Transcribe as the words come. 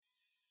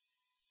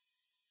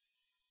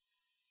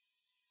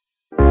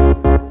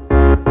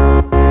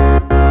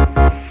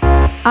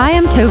I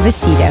am Tova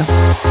Cito.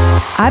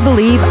 I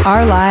believe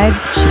our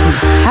lives should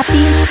be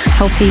happy,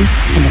 healthy,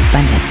 and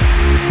abundant.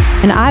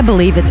 And I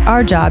believe it's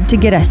our job to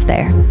get us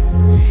there.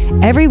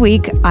 Every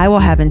week, I will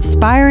have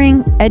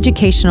inspiring,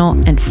 educational,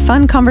 and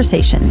fun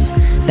conversations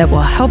that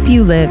will help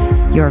you live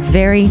your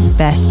very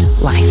best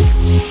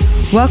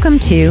life. Welcome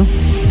to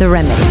The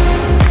Remedy.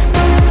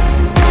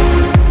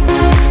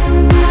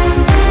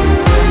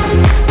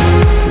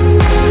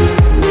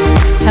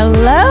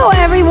 Hello,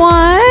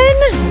 everyone.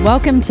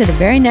 Welcome to the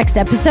very next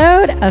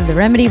episode of The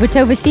Remedy with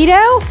Tova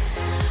Cito.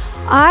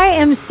 I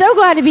am so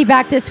glad to be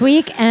back this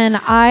week, and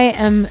I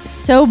am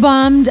so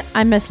bummed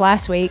I missed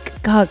last week.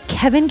 God,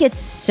 Kevin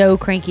gets so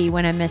cranky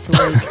when I miss a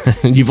week.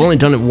 You've only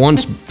done it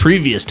once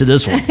previous to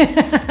this one.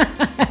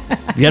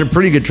 You got a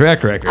pretty good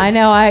track record. I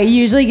know. I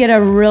usually get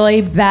a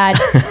really bad,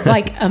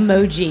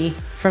 emoji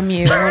from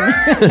you.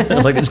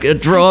 Like it's going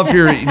to throw off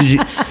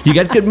you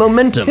got good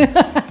momentum.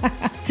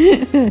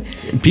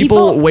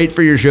 People wait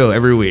for your show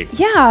every week.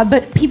 Yeah,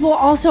 but people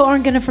also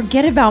aren't going to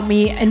forget about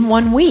me in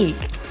 1 week.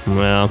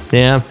 Well,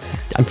 yeah,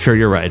 I'm sure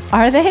you're right.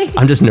 Are they?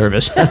 I'm just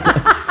nervous.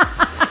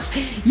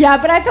 Yeah,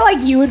 but I feel like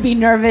you would be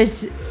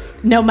nervous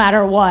no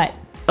matter what.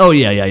 Oh,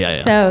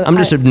 yeah. So I'm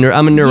just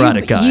I'm a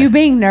neurotic guy. You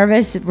being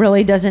nervous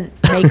really doesn't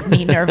make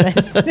me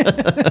nervous.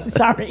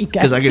 Sorry, guys.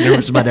 Because I get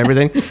nervous about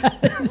everything?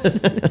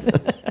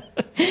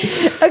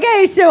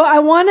 Okay, so I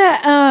want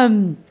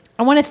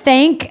to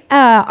thank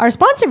our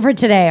sponsor for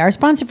today. Our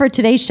sponsor for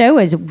today's show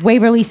is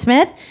Waverly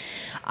Smith.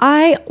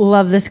 I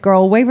love this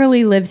girl.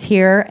 Waverly lives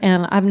here,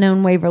 and I've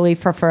known Waverly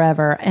for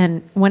forever.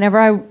 And whenever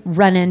I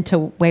run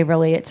into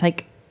Waverly, it's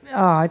like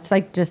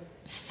just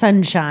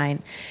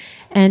sunshine.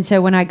 And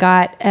so when I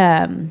got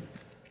a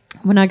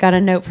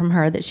note from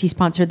her that she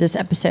sponsored this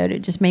episode, it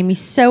just made me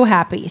so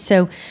happy.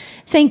 So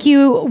thank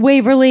you,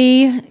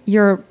 Waverly.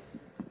 You're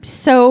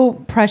so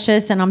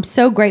precious, and I'm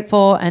so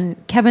grateful, and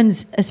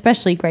Kevin's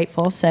especially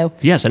grateful. So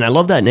yes, and I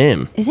love that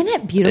name. Isn't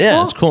it beautiful?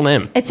 Yeah, it's a cool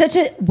name. It's such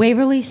a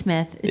Waverly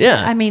Smith.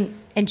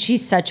 And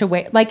she's such a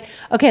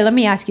okay, let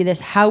me ask you this.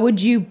 How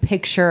would you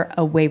picture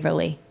a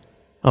Waverly?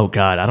 Oh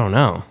God, I don't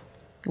know.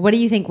 What do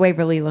you think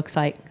Waverly looks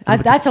like?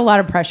 That's a lot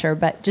of pressure,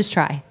 but just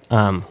try.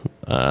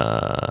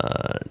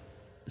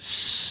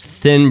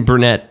 Thin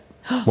brunette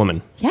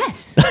woman.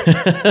 Yes.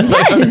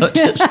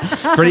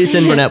 Yes. Pretty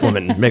thin brunette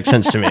woman. Makes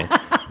sense to me.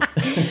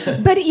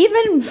 But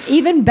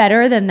even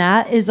better than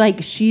that is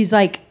she's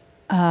so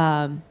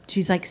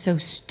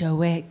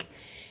stoic.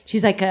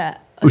 She's like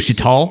Was she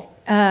tall?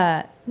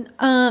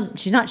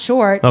 She's not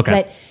short.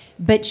 Okay.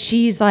 But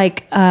she's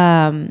just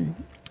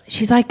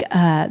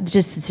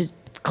this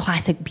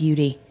classic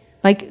beauty.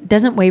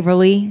 Doesn't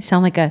Waverly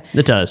sound like a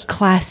It does.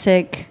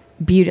 classic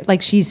beauty?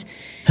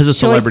 Has a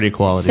celebrity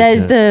quality.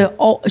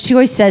 She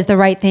always says the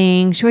right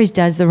thing. She always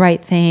does the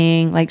right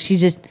thing.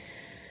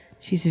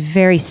 She's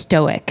very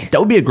stoic. That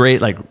would be a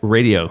great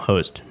radio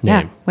host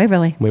name. Yeah,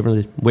 Waverly.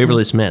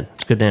 Waverly Smith.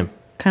 It's a good name.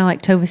 Kind of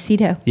like Tova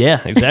Cito.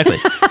 Yeah, exactly.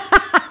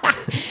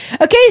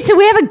 Okay, so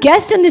we have a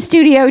guest in the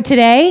studio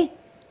today.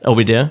 Oh,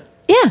 we do?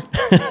 Yeah.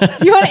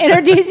 Do you want to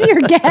introduce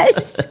your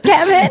guest,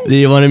 Kevin? Do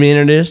you want to be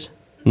introduced?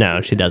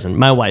 No, she doesn't.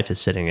 My wife is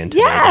sitting in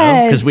today.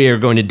 Yes. Because we are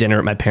going to dinner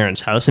at my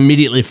parents' house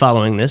immediately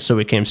following this, so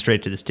we came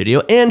straight to the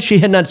studio. And she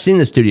had not seen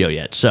the studio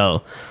yet,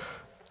 so...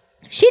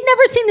 She'd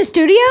never seen the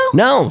studio?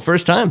 No,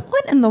 first time.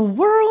 What in the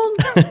world?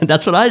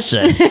 That's what I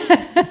said. This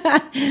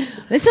is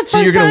the first So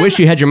you're going to wish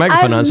you had your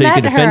microphone I've on so you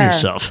could met defend her.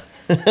 yourself.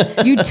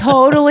 You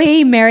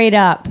totally married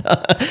up.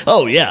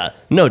 Oh, yeah.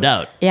 No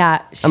doubt.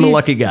 Yeah. I'm a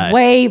lucky guy.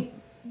 Way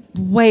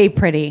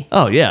pretty.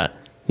 Oh, yeah.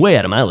 Way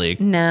out of my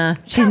league. Nah,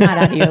 she's not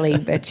out of your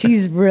league, but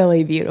she's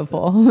really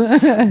beautiful.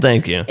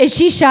 Thank you. Is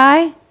she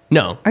shy?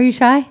 No. Are you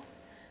shy?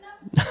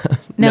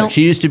 No.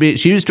 She used to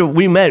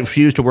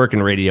work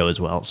in radio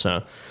as well,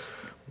 so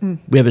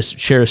we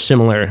share a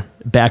similar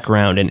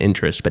background and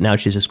interest, but now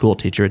she's a school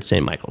teacher at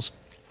St. Michael's.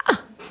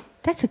 Ah,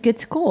 that's a good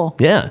school.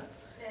 Yeah.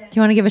 Do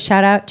you want to give a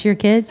shout out to your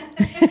kids?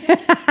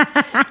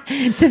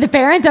 To the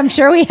parents? I'm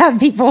sure we have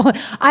people.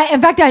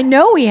 In fact, I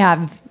know we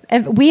have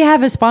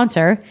a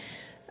sponsor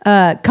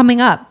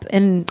coming up.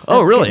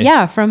 Oh, really?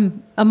 Yeah,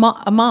 from a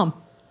mom.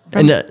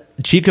 And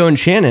Chico and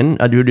Shannon,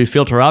 who do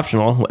Filter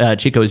Optional,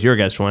 Chico was your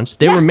guest once,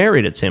 they were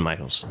married at St.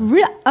 Michael's.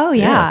 Oh,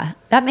 yeah.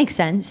 That makes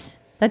sense.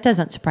 That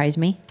doesn't surprise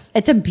me.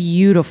 It's a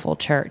beautiful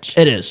church.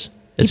 It is.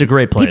 It's a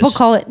great place. People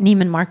call it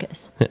Neiman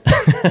Marcus.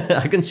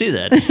 I can see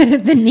that.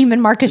 The Neiman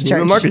Marcus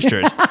Church. Neiman Marcus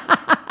Church.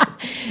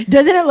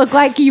 Doesn't it look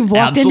like you've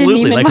walked into Neiman Marcus?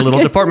 Absolutely, like a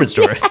little department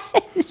store.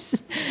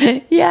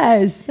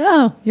 Yes.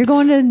 Oh, you're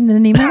going to the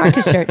Neiman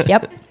Marcus Church.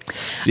 Yep.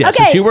 Yeah,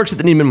 okay. So she works at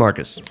the Neiman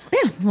Marcus.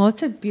 Yeah, well,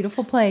 it's a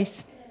beautiful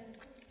place.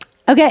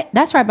 Okay,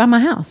 that's right by my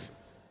house.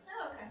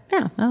 Oh, okay.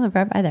 Yeah, I live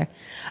right by there.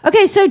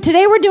 Okay, so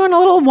today we're doing a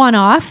little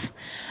one-off.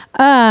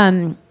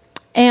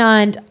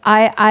 And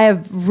I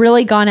have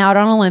really gone out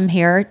on a limb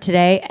here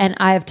today, and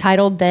I have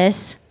titled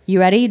this, you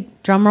ready?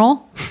 Drum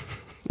roll.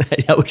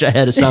 I wish I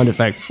had a sound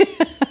effect.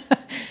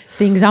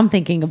 Things I'm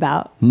thinking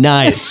about.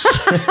 Nice.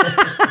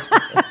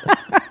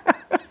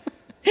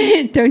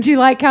 Don't you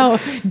like how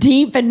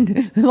deep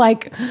and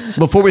like?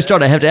 Before we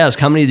start, I have to ask,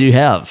 how many do you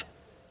have?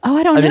 Oh,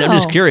 I don't know. I'm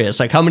just curious.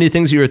 Like, how many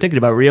things you were thinking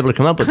about were you able to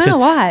come up with? Kinda a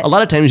lot. A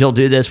lot of times you'll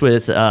do this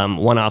with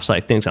one-offs,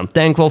 like things I'm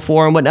thankful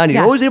for and whatnot. And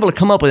You're always able to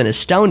come up with an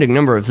astounding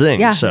number of things.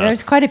 Yeah, so.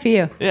 there's quite a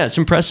few. Yeah, it's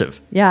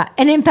impressive. Yeah,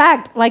 and in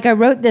fact, like I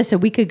wrote this a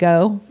week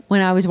ago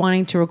when I was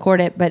wanting to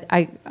record it, but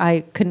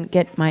I couldn't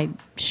get my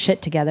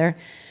shit together.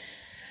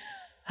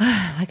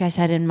 Like I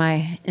said in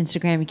my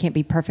Instagram, you can't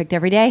be perfect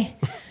every day.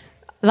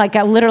 Like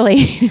I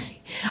literally,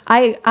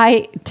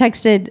 I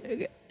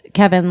texted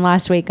Kevin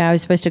last week. I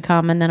was supposed to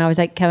come, and then I was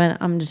like, Kevin,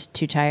 I'm just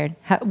too tired.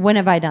 When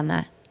have I done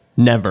that?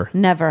 Never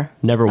I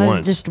once.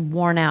 was just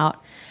worn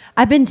out.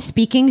 I've been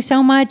speaking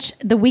so much.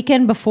 The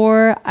weekend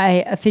before,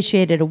 I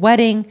officiated a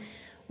wedding.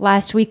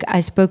 Last week, I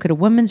spoke at a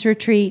women's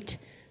retreat.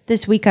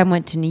 This week, I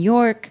went to New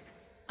York.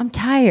 I'm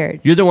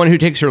tired. You're the one who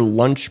takes her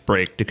lunch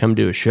break to come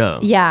do a show.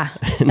 Yeah,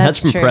 And that's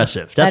true.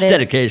 impressive. That's That is.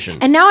 dedication.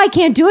 And now I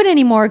can't do it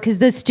anymore because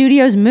the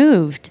studio's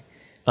moved.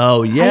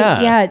 Oh,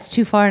 yeah. Yeah, it's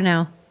too far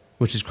now.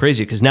 Which is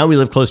crazy because now we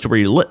live close to where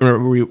you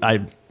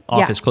live.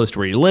 Office close to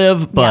where you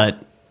live, but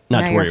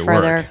not now to where you're you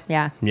further. work.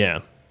 Yeah. Yeah.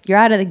 You're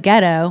out of the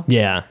ghetto.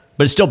 Yeah.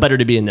 But it's still better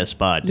to be in this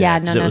spot. Yeah,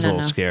 'cause no, it was no, a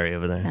little no. scary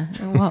over there.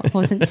 Well, it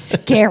wasn't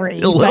scary.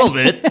 A little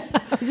bit.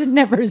 I was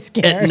never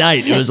scared. At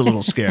night, it was a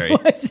little scary.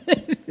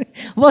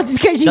 Well, it's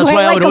because you That's weigh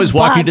why I like would a always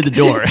walk you buck. to the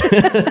door.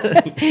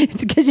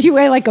 It's because you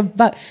weigh like a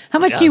buck. How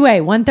much do you weigh?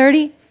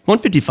 130?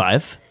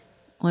 155.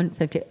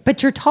 150.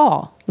 But you're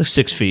tall. Like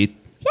 6 feet.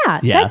 Yeah,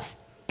 Yeah. that's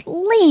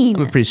lean.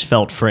 I'm a pretty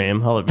svelte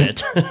frame, I'll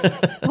admit.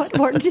 What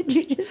word did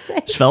you just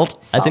say?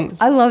 Svelte? Svelte. I think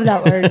I love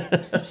that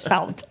word.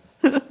 Svelte.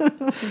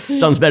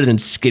 sounds better than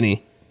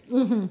skinny.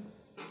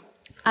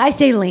 I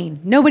say lean.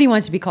 Nobody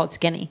wants to be called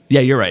skinny.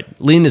 Yeah, you're right.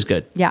 Lean is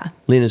good. Yeah.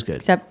 Lean is good.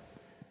 Except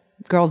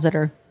girls that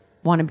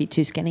want to be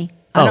too skinny.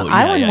 Oh, I yeah,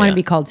 wouldn't yeah, want yeah. to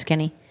be called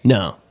skinny.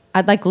 No.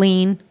 I'd like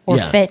lean or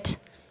Yeah. fit.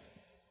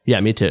 Yeah,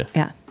 me too.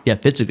 Yeah. Yeah,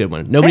 fit's a good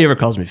one. Nobody ever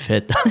calls me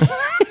fit.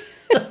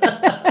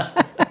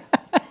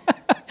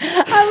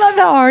 I love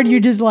how hard you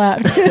just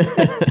laughed.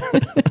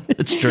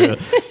 It's true.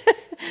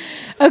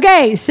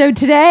 Okay, so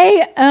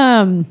today,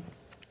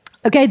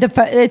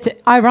 it's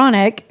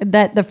ironic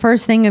that the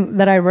first thing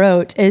that I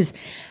wrote is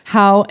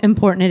how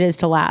important it is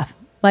to laugh.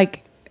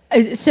 Like,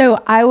 so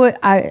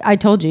I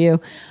told you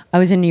I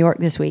was in New York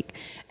this week,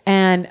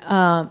 and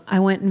I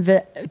went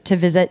to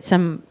visit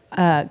some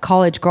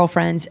college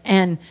girlfriends,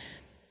 and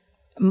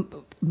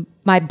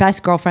my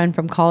best girlfriend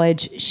from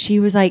college, she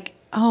was like,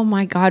 "Oh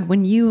my God,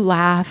 when you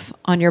laugh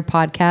on your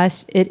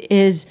podcast, it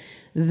is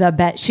the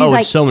best." She's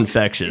like, it's so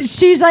infectious.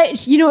 she's like,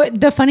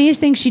 the funniest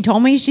thing she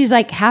told me, she's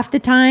like, half the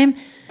time,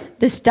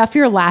 the stuff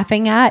you're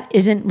laughing at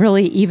isn't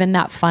really even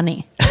that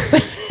funny.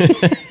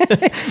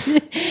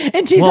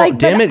 And she's Well, like,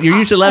 damn but it, you're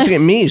usually laughing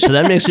at me, so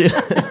that makes you...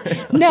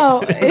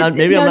 no,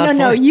 maybe I'm not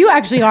no. funny. You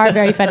actually are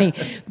very funny,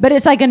 but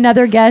it's like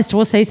another guest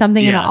will say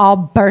something and Yeah. I'll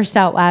burst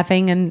out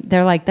laughing, and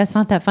they're like, "That's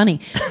not that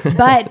funny."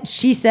 But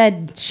she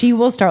said she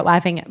will start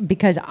laughing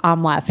because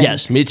I'm laughing.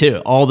 Yes, me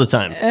too, all the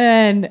time.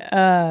 And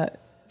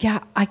yeah,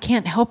 I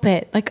can't help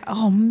it. Like,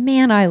 oh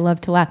man, I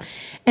love to laugh.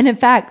 And in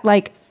fact,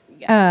 like,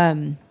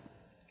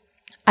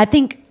 I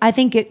think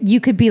you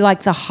could be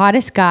like the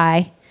hottest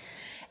guy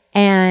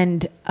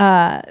and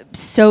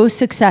so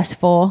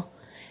successful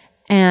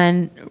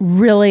and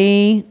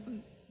really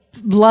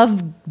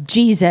love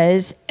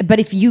Jesus, but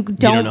if you know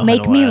don't how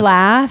make to me laugh.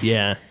 laugh,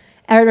 Yeah,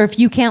 or if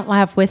you can't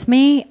laugh with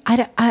me,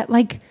 I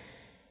like.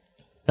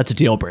 that's a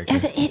deal breaker.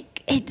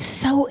 It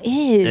so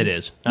is. It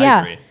is. I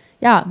agree.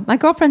 Yeah. My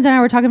girlfriends and I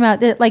were talking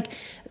about that. Like,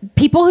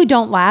 people who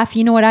don't laugh,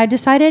 you know what I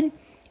decided?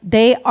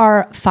 They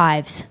are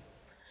 5s.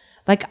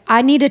 Like,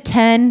 I need a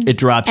 10 It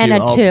drops and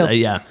you. a 2.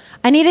 Yeah.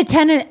 I need a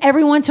 10, and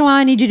every once in a while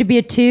I need you to be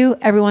a 2.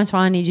 Every once in a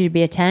while I need you to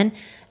be a 10.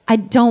 I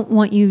don't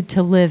want you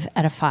to live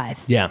at a 5.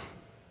 Yeah.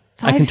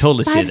 I can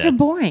totally see 5s are that.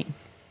 boring.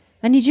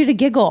 I need you to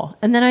giggle,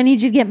 and then I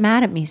need you to get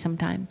mad at me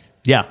sometimes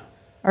Yeah.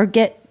 or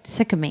get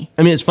sick of me.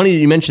 I mean, it's funny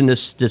you mentioned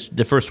this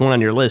the first one on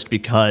your list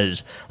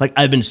because, like,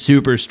 I've been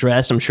super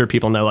stressed. I'm sure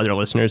people know, other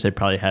listeners, they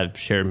probably have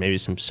shared maybe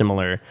some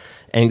similar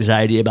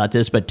anxiety about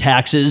this, but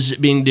taxes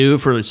being due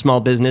for small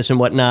business and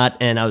whatnot,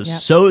 and I was Yep.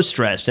 so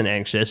stressed and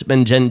anxious.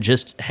 And Jen,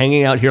 just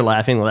hanging out here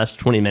laughing the last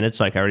 20 minutes,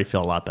 like, I already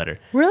feel a lot better.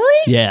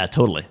 Really? Yeah,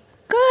 totally.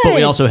 Good. But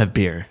we also have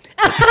beer.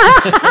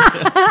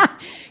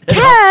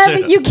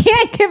 Kev, you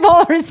can't give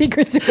all our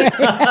secrets away.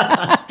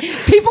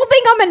 People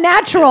think I'm a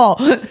natural.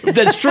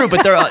 That's true,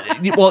 but there are,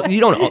 well, you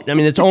don't, I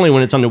mean, it's only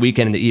when it's on the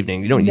weekend in the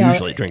evening. You don't No,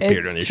 usually drink beer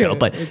it's during the true. show,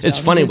 but It's it's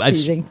I'm funny. just I've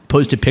teasing.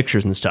 posted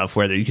pictures and stuff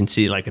where you can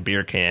see like a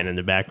beer can in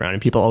the background,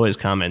 and people always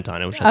comment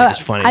on it, which I think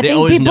is funny. I They think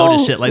always people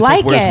notice it, like,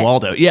 like where's it.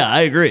 Waldo? Yeah,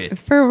 I agree.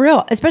 For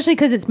real. Especially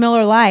because it's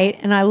Miller Lite,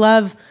 and I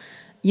love,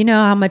 you know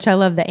how much I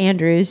love the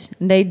Andrews.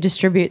 And they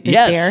distribute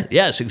this beer.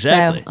 Yes,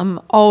 exactly. So I'm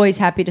always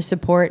happy to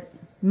support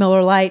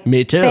Miller Lite.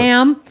 Me too.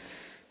 Fam.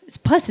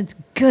 Plus, it's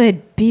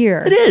good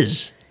beer. It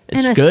is.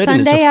 It's And a good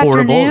and it's Sunday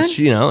affordable.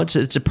 afternoon? It's,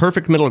 it's a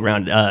perfect middle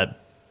ground.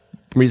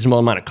 reasonable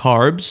amount of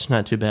carbs,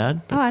 not too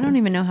bad. Oh, I don't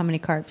even know how many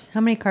carbs. How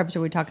many carbs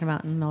are we talking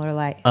about in Miller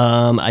Lite?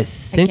 I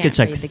think can't it's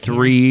like read the can.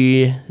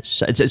 3.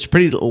 It's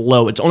pretty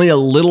low. It's only a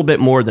little bit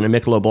more than a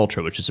Michelob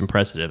Ultra, which is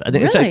impressive. I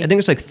think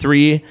it's like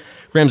 3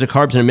 grams of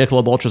carbs, and a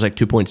Michelob Ultra is like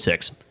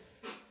 2.6.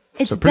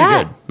 It's so pretty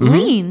that good. Mm-hmm.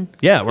 lean.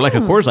 Yeah, we're like a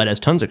Coors Light has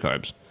tons of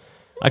carbs.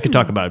 I could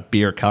talk about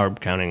beer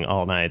carb counting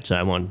all night, so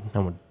I won't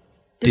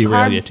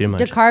derail you too much.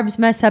 Do carbs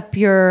mess up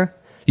your...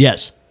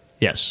 Yes.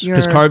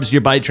 Because carbs,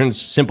 your body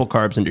turns simple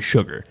carbs into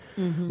sugar,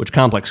 which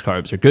complex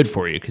carbs are good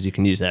for you because you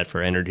can use that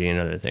for energy and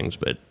other things.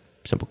 But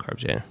simple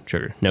carbs,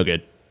 sugar, no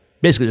good.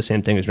 Basically the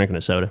same thing as drinking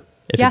a soda.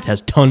 If it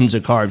has tons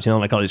of carbs,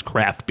 like all these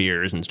craft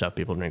beers and stuff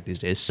people drink these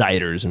days,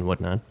 ciders and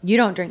whatnot. You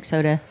don't drink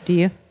soda, do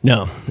you?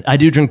 No, I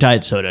do drink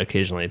diet soda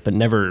occasionally, but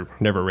never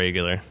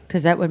regular.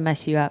 Because that would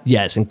mess you up.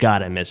 Yes, and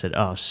God, I miss it.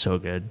 Oh, so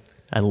good.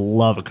 I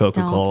love a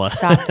Coca-Cola. Don't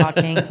stop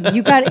talking.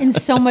 You got in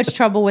so much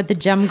trouble with the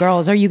Gem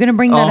Girls. Are you going to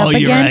bring that up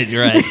again?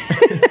 You're right.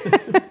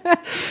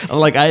 I'm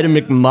like, I had a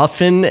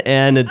McMuffin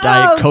and a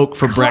Diet Coke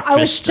for breakfast. I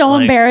was so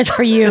embarrassed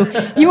for you.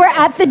 You were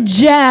at the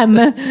Gem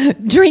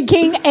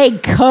drinking a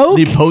Coke.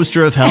 The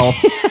poster of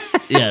health.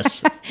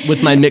 Yes.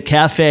 With my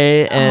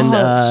McCafe and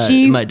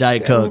my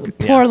Diet Coke.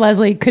 Poor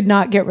Leslie could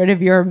not get rid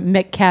of your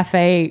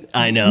McCafe.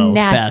 I know.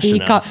 Nasty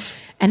fast enough.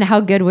 And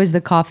how good was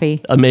the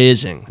coffee?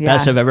 Amazing.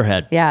 Best I've ever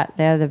had. Yeah,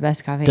 they're the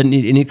best coffee. Didn't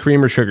need any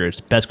cream or sugar. It's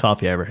the best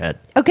coffee I ever had.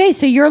 Okay,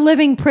 so you're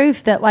living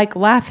proof that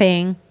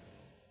laughing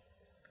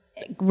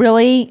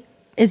really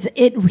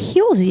it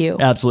heals you.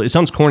 Absolutely. It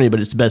sounds corny, but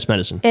it's the best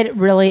medicine. It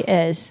really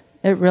is.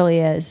 It really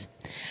is.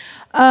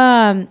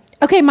 Okay,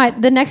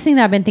 the next thing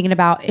that I've been thinking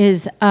about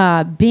is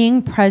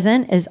being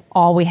present is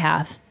all we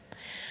have.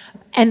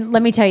 And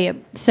let me tell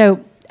you,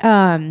 so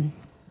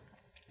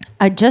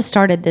I just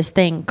started this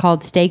thing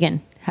called Stagen.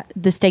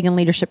 The Stagen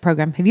Leadership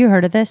Program. Have you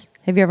heard of this?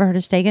 Have you ever heard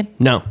of Stagen?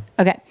 No.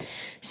 Okay.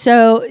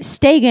 So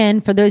Stagen,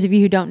 for those of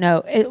you who don't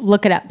know,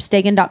 look it up,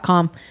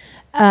 Stagen.com.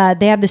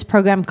 They have this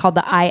program called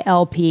the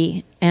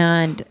ILP,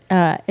 and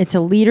it's a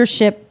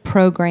leadership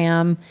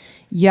program.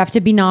 You have to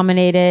be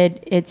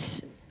nominated.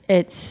 It's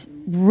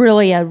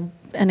really an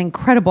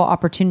incredible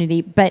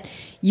opportunity, but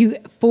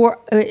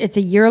it's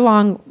a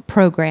year-long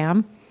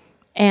program,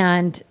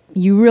 and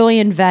you really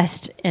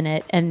invest in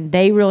it, and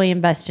they really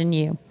invest in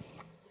you.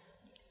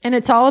 And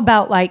it's all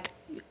about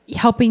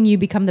helping you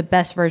become the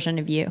best version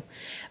of you.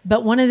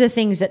 But one of the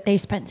things that they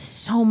spent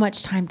so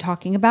much time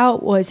talking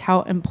about was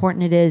how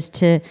important it is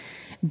to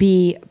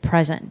be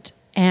present,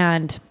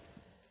 and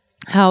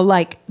how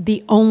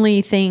the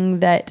only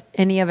thing that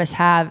any of us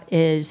have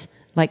is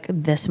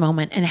this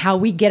moment, and how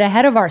we get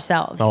ahead of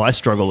ourselves. Oh, I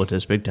struggle with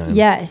this big time.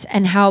 Yes.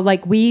 And how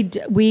we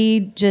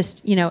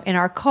just, in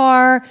our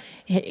car,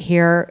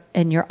 here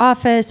in your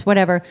office,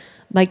 whatever,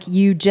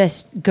 you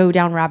just go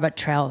down rabbit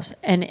trails,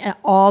 and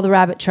all the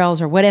rabbit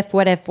trails are what if.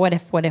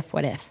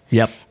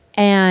 Yep.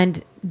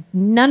 And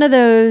none of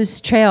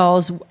those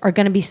trails are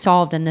going to be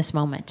solved in this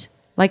moment.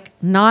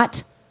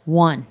 Not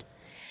one.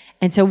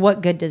 And so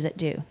what good does it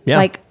do?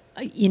 Yeah.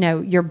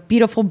 Your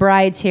beautiful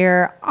bride's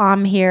here.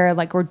 I'm here.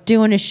 We're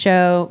doing a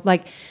show.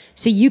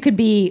 So you could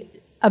be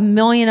a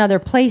million other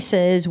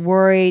places,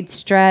 worried,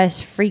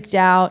 stressed, freaked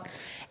out,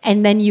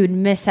 and then you would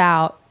miss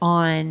out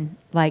on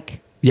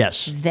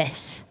yes,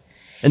 this.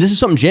 And this is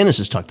something Janice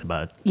has talked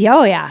about.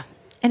 Oh, yeah.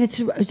 And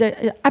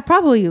I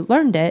probably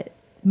learned it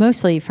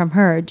mostly from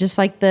her, just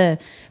the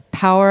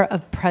power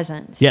of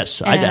presence.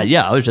 Yes.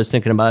 I was just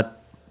thinking about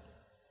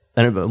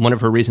one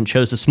of her recent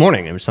shows this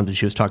morning. It was something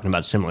she was talking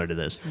about similar to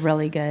this.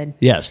 Really good.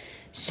 Yes.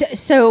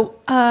 So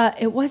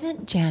it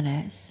wasn't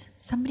Janice,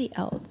 somebody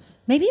else.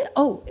 Maybe,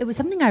 it was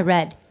something I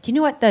read. Do you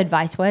know what the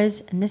advice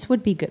was? And this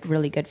would be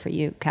really good for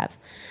you, Kev.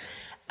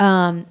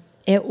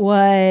 It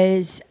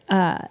was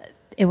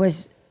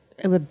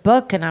a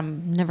book, and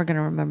I'm never going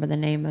to remember the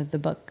name of the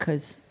book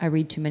because I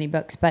read too many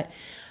books. But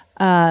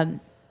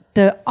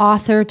the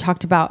author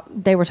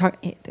they were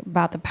talking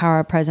about the power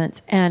of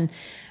presence, and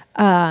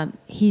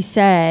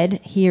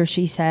he or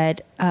she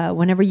said,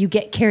 whenever you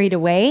get carried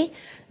away,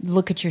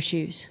 look at your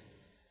shoes.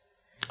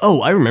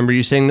 Oh, I remember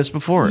you saying this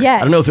before.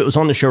 Yes. I don't know if it was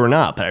on the show or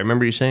not, but I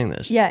remember you saying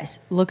this. Yes,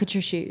 look at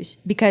your shoes,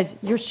 because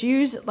your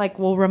shoes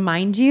will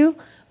remind you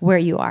where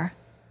you are.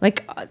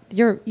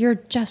 You're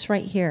just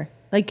right here.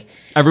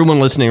 Everyone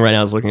listening right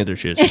now is looking at their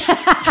shoes.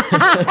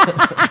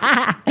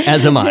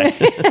 As am I.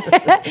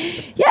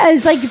 Yeah,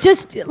 it's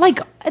just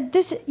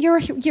this.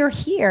 You're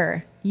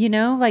here.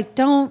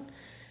 Don't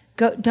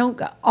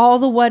go all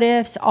the what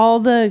ifs, all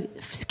the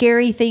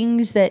scary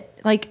things that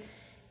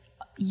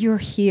you're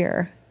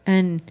here,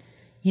 and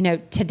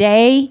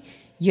today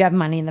you have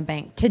money in the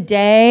bank.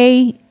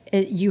 Today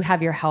you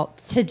have your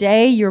health.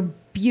 Today your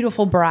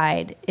beautiful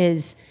bride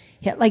is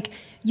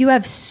you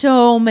have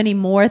so many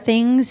more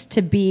things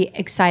to be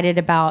excited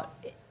about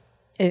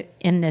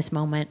in this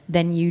moment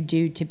than you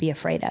do to be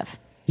afraid of.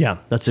 Yeah,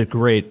 that's a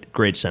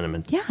great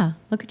sentiment. Yeah,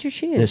 look at your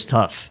shoes. It's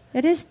tough.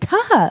 It is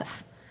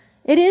tough.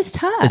 It is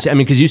tough. I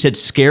mean, because you said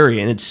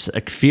scary, and it's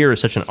like fear is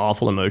such an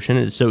awful emotion,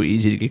 and it's so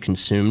easy to get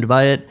consumed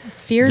by it.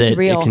 Fear's that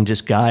real. It can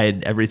just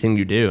guide everything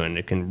you do, and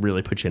it can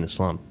really put you in a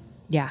slump.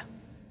 Yeah.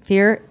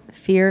 Fear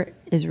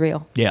is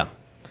real. Yeah.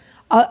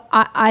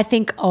 I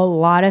think a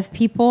lot of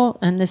people,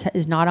 and this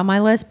is not on my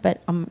list,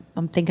 but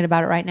I'm thinking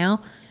about it right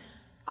now.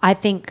 I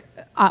think,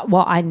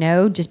 I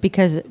know just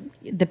because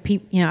the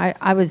people,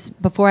 I was,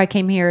 before I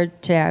came here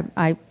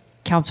I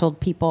counseled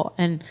people,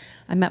 and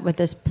I met with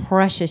this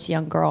precious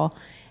young girl,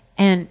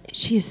 and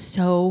she is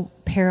so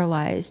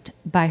paralyzed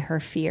by her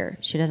fear.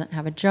 She doesn't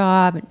have a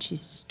job, and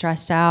she's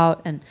stressed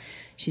out, and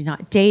she's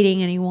not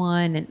dating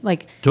anyone, and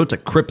like. So it's a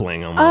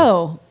crippling almost.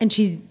 Oh, and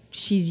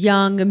she's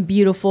young and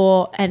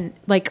beautiful, and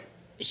like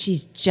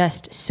she's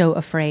just so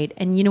afraid.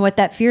 And you know what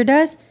that fear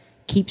does?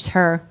 Keeps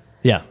her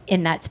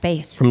in that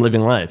space. From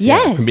living life.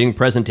 Yes. Yeah. From being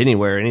present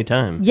anywhere,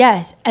 anytime.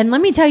 Yes. And let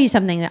me tell you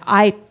something that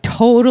I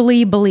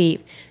totally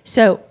believe.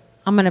 So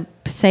I'm going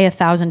to say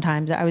 1,000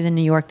 times that I was in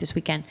New York this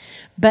weekend,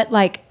 but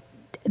like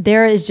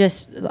there is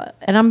just,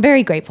 and I'm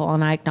very grateful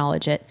and I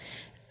acknowledge it.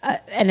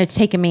 And it's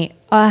taken me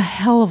a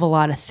hell of a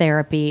lot of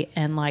therapy,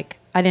 and like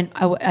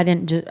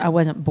I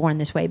wasn't born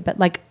this way, but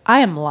like I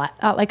am I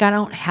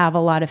don't have a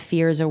lot of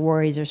fears or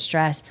worries or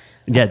stress.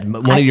 Yeah,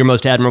 one of your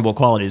most admirable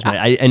qualities, mate.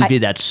 I envy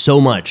that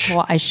so much.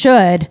 Well, I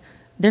should.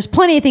 There's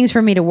plenty of things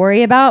for me to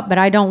worry about, but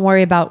I don't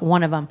worry about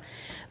one of them.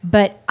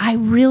 But I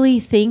really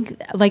think,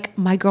 like,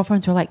 my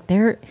girlfriends were like,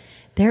 there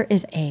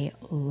is a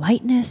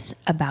lightness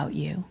about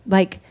you.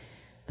 Like,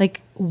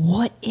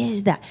 what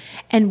is that?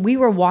 And we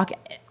were walking.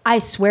 I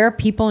swear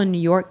people in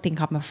New York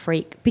think I'm a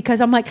freak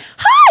because I'm like,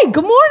 hi,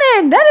 good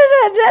morning. Da,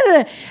 da, da,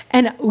 da, da.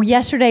 And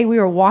yesterday we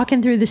were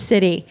walking through the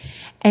city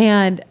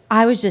and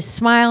I was just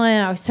smiling.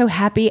 I was so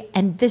happy.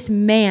 And this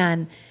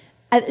man,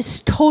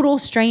 this total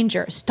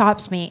stranger,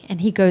 stops me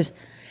and he goes,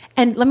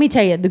 and let me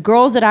tell you, the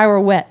girls that I were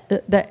with,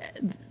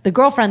 the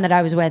girlfriend that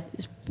I was with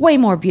is way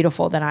more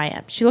beautiful than I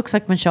am. She looks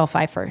like Michelle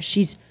Pfeiffer.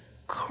 She's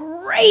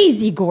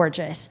crazy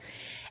gorgeous.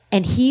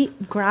 And he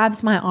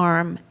grabs my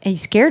arm and he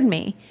scared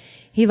me.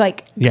 He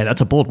yeah, that's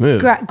a bold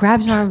move.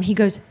 Grabs my arm. He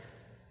goes,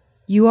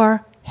 "You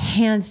are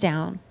hands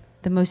down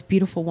the most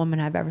beautiful woman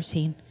I've ever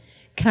seen.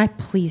 Can I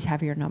please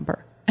have your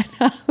number?"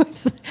 And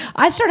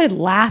I started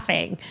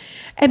laughing,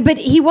 but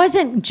he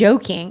wasn't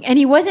joking and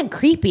he wasn't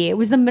creepy. It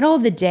was the middle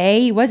of the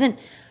day. He wasn't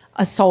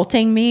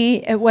assaulting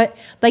me.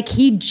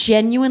 He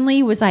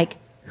genuinely was like,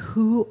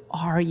 "Who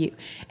are you?"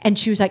 And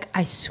she was like,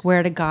 "I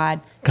swear to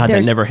God,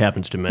 that never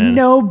happens to men.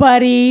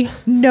 Nobody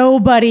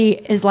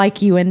is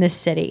like you in this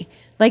city."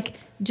 Like,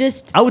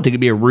 just, I would think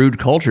it'd be a rude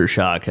culture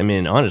shock. I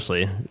mean,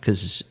 honestly,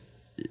 because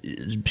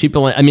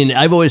people, I mean,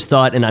 I've always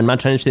thought, and I'm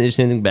not trying to say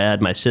anything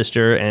bad, my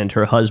sister and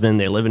her husband,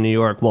 they live in New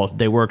York. Well,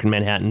 they work in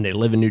Manhattan. They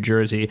live in New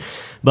Jersey.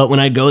 But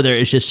when I go there,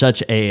 it's just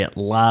such a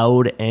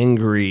loud,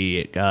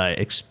 angry,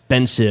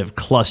 expensive,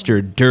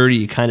 clustered,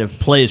 dirty kind of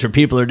place where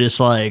people are just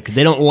like,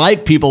 they don't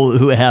like people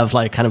who have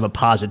like kind of a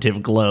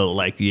positive glow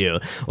like you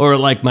or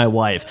like my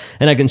wife.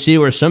 And I can see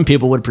where some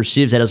people would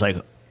perceive that as like,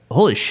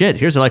 holy shit,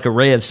 here's like a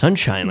ray of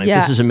sunshine. Like,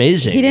 this is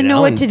amazing. He didn't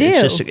know what to do.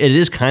 It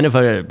is kind of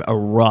a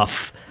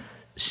rough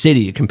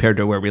city compared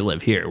to where we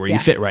live here, where you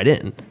fit right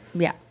in.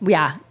 Yeah.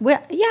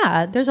 Well,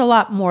 yeah, there's a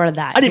lot more of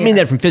that. I didn't mean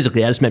that from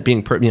physically. I just meant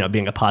being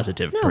a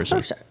positive person.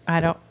 No, for sure.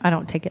 I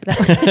don't take it that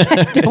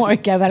way. Don't worry,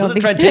 Kev. I don't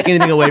think. Try to take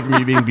anything away from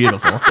you being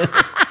beautiful.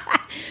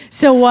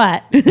 So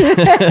what?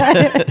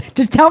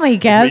 Just tell me,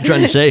 Kev. What are you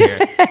trying to say here?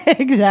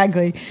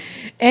 Exactly.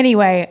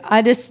 Anyway,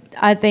 I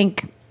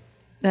think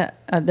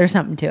there's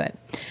something to it.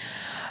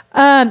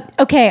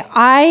 Okay,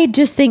 I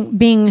just think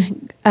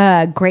being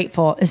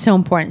grateful is so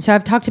important. So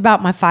I've talked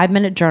about my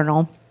 5-minute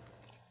journal.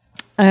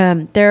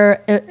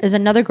 There is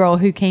another girl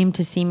who came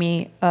to see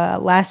me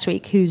last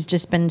week who's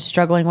just been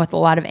struggling with a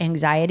lot of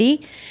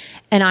anxiety,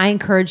 and I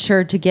encouraged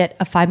her to get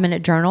a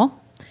 5-minute journal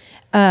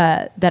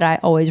that I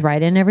always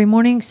write in every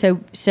morning. So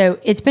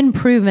it's been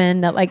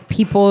proven that like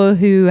people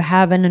who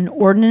have an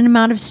inordinate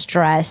amount of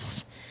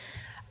stress,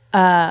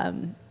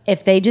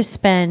 if they just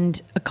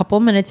spend a couple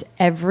of minutes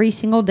every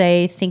single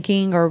day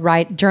thinking or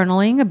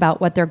journaling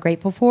about what they're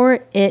grateful for,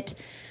 it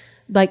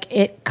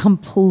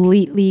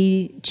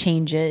completely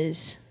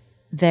changes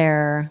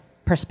their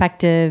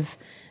perspective.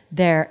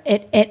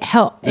 It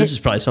helps. This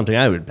is probably something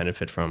I would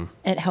benefit from.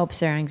 It helps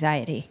their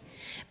anxiety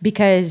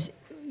because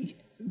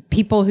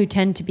people who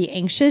tend to be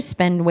anxious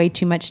spend way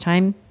too much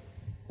time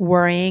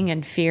worrying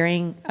and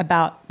fearing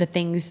about the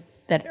things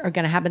that are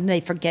going to happen.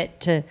 They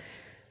forget to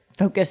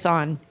focus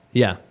on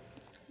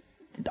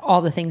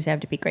all the things they have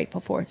to be grateful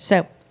for.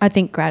 So I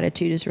think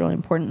gratitude is really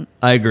important.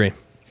 I agree.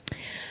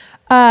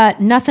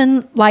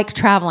 Nothing like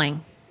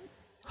traveling.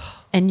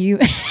 And you...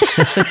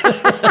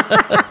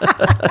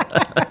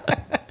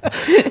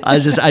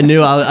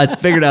 I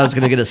figured I was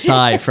going to get a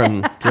sigh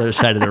from the other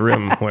side of the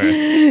room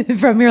where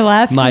from your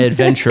left, my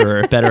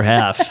adventurer, better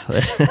half.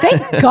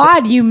 Thank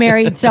God you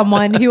married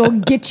someone who will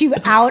get you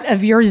out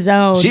of your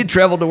zone. She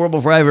traveled the world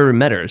before I ever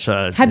met her.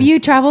 So have you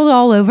traveled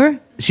all over?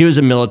 She was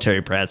a military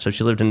brat, so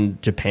she lived in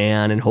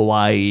Japan and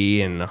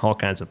Hawaii and all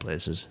kinds of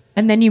places.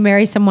 And then you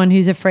marry someone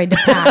who's afraid to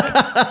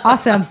pack.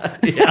 Awesome.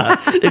 Yeah,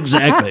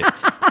 exactly.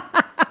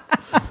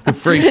 He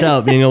freaks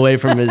out being away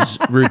from his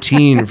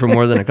routine for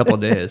more than a couple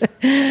of days.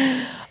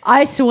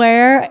 I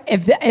swear,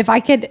 if I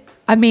could,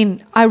 I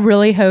mean, I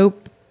really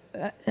hope.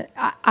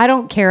 I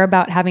don't care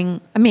about having.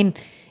 I mean,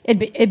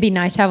 it'd be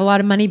nice to have a lot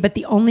of money, but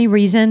the only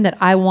reason that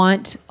I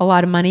want a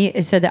lot of money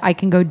is so that I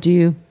can go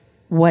do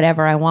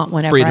whatever I want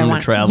whenever I want. Freedom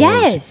to travel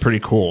Yes, is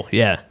pretty cool.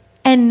 Yeah.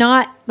 and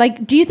not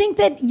like. Do you think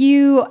that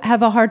you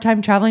have a hard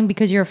time traveling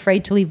because you're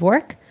afraid to leave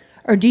work,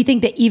 or do you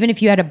think that even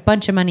if you had a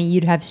bunch of money,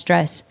 you'd have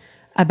stress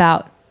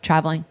about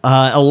traveling?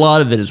 A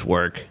lot of it is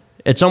work.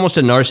 It's almost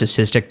a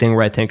narcissistic thing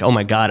where I think, oh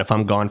my God, if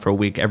I'm gone for a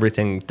week,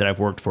 everything that I've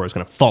worked for is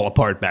going to fall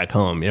apart back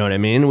home. You know what I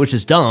mean? Which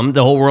is dumb.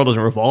 The whole world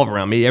doesn't revolve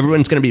around me.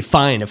 Everyone's going to be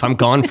fine if I'm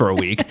gone for a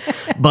week.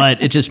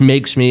 But it just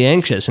makes me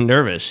anxious and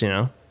nervous, you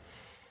know?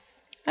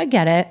 I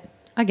get it.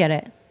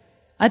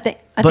 I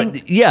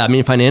think. Yeah, I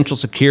mean, financial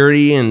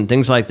security and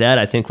things like that,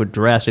 I think would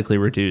drastically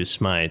reduce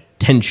my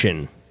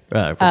tension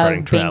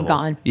regarding being travel.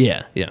 gone.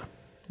 Yeah.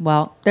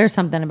 Well, there's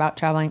something about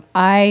traveling.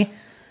 I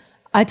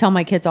tell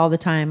my kids all the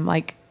time,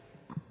 like,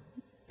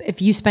 if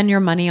you spend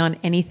your money on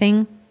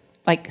anything,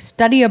 like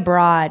study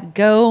abroad,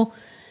 go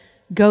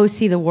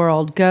see the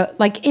world,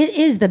 it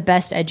is the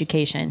best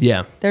education.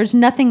 Yeah. There's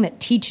nothing that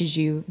teaches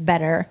you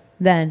better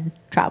than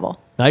travel.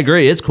 I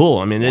agree. It's cool.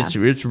 I mean, Yeah.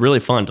 it's really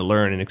fun to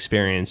learn and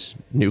experience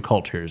new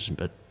cultures,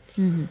 but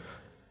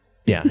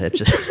yeah,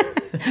 it's just,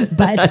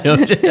 But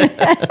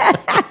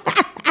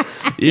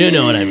you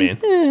know what I mean.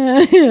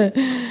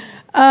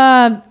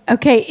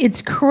 okay,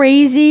 it's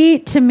crazy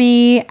to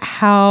me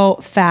how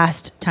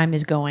fast time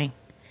is going.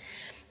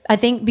 I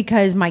think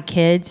because my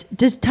kids,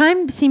 does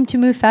time seem to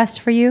move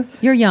fast for you?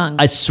 You're young.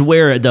 I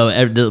swear, though,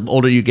 the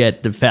older you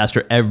get, the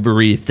faster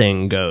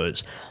everything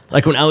goes.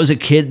 Like when I was a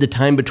kid, the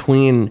time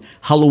between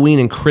Halloween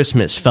and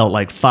Christmas felt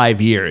like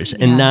 5 years,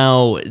 and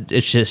now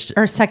it's just.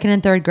 Or second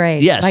and third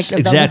grade. Yes,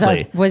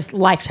 exactly. Was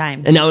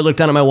lifetimes. And now I look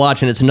down at my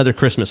watch, and it's another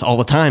Christmas all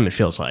the time. It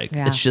feels like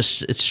Yeah.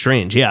 it's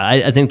strange. Yeah,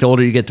 I think the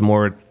older you get, the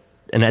more.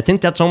 And I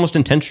think that's almost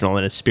intentional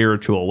in a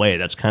spiritual way.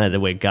 That's kind of the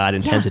way God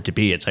intends it to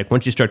be. It's like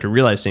once you start to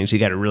realize things, you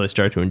got to really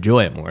start to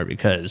enjoy it more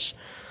because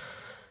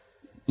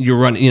you're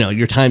running. You know,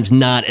 your time's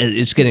not.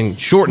 It's getting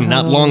shortened,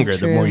 not longer.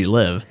 true. The more you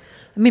live.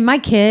 I mean, my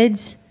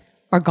kids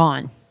are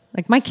gone.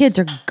 Like my kids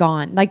are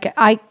gone. Like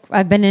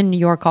I've been in New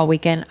York all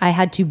weekend. I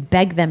had to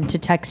beg them to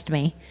text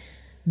me.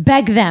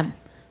 Beg them.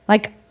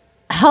 Like,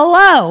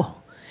 hello.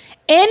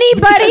 But you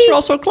Anybody guys are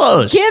all so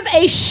close. give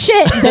a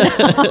shit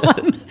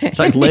that It's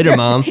like later,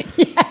 Mom.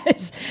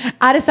 Yes.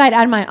 Out of sight,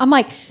 out of mind. I'm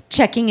like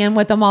checking in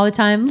with them all the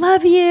time.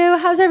 Love you.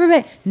 How's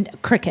everybody?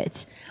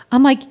 Crickets.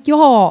 I'm like,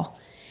 y'all.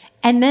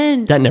 And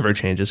then That never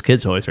changes.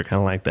 Kids always are kind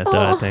of like that, though.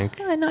 I think.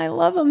 and I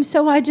love them.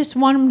 So I just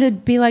want them to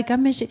be like, I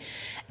miss you.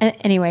 And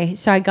anyway,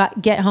 so I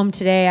get home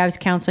today. I was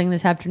counseling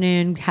this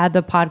afternoon, had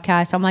the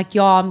podcast. I'm like,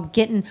 y'all,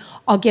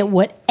 I'll get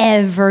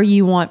whatever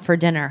you want for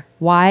dinner.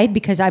 Why?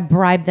 Because I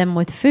bribe them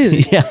with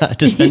food. Yeah,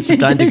 to spend some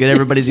time to get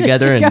everybody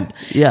together and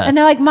yeah. And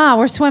they're like, Ma,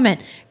 we're swimming.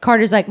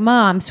 Carter's like,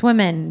 Ma, I'm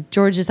swimming.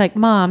 George is like,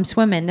 Ma, I'm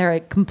swimming. They're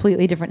at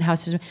completely different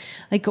houses.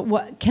 Like,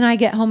 what? Can I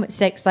get home at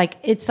 6? Like,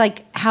 it's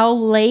like, how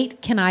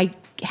late can I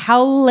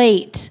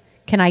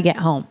get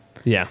home?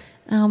 Yeah.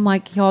 And I'm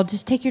like, y'all,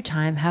 just take your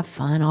time, have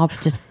fun. I'll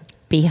just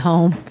be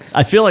home.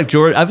 I feel like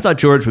George. I thought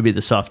George would be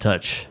the soft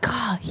touch.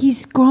 God,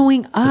 he's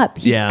growing up.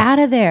 He's Yeah. out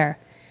of there.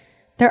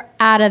 They're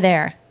out of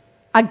there.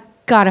 I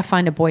gotta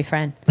find a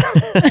boyfriend.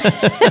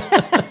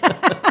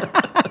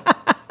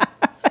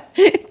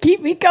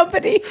 Keep me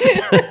company.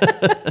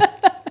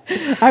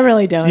 I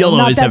really don't. You'll I'm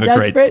not always that have a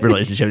desperate. great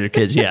relationship with your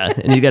kids, yeah.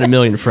 And you got a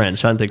million friends,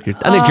 so I think you're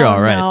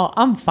all right. No,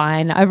 I'm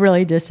fine. I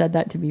really just said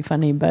that to be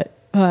funny, but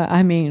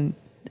I mean,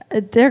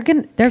 they're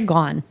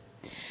gone.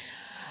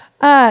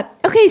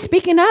 Okay,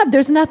 speaking of,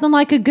 there's nothing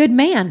like a good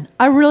man.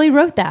 I really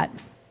wrote that.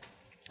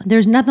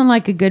 There's nothing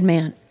like a good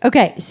man.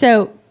 Okay,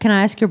 so can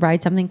I ask your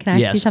bride something? Can I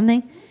ask you Yes.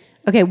 something?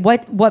 Okay,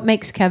 what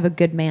makes Kev a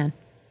good man?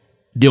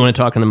 Do you want to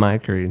talk in the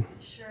mic or?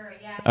 Sure,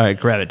 yeah. All right,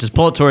 grab it. Just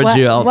pull it towards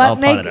you. I'll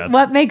pot it up.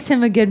 What makes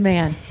him a good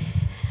man?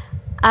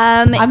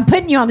 I'm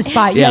putting you on the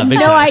spot. You Yeah, have big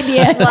no time.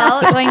 idea.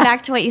 Well, going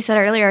back to what you said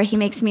earlier, he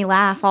makes me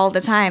laugh all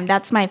the time.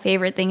 That's my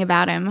favorite thing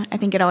about him. I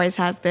think it always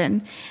has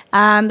been.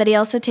 But he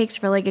also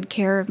takes really good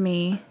care of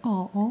me.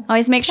 Oh,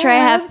 Always make sure I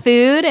have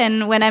food,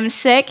 and when I'm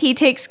sick, he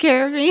takes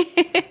care of me.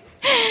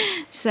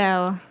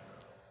 So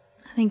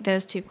I think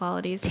those two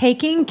qualities.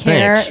 taking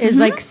care Thanks. is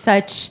like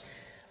such,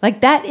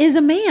 like that is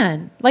a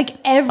man. Like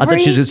I thought every.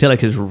 she was going to say like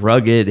his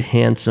rugged,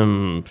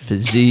 handsome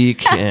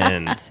physique,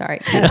 and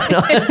Sorry.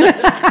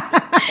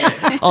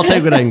 I'll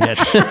take what I can get.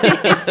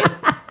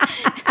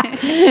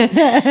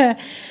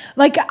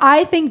 Like,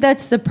 I think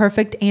that's the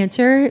perfect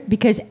answer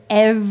because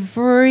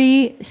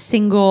every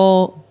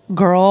single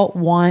girl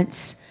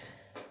wants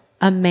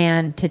a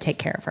man to take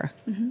care of her.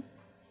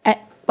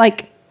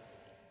 Like,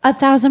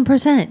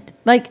 1,000%.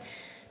 Like,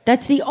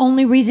 that's the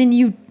only reason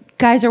you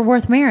guys are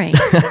worth marrying.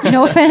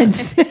 No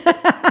offense.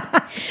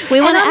 We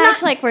want to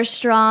act like we're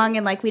strong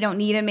and like we don't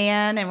need a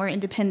man and we're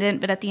independent,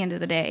 but at the end of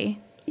the day,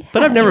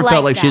 But I've never You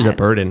felt like like she's a that.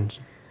 burden.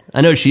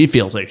 I know she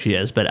feels like she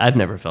is, but I've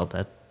never felt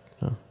that.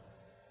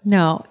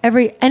 No, and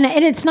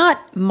it's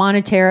not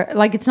monetary.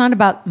 Like it's not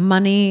about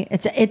money.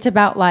 It's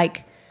about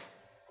like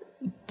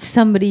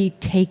somebody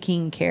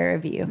taking care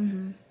of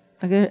you.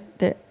 Like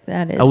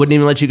that is. I wouldn't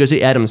even let you go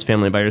see Adam's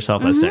Family by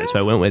yourself last night, so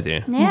I went with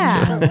you.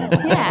 Yeah.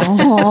 Yeah.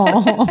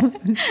 Oh,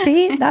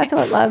 see, that's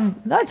what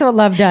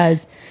love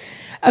does.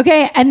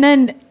 Okay, and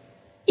then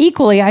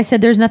equally, I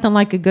said there's nothing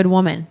like a good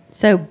woman.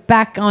 So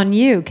back on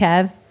you,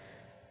 Kev.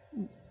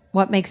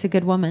 What makes a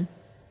good woman?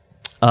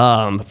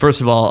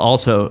 First of all,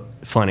 also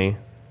funny,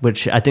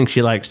 which I think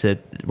she likes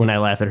it when I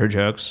laugh at her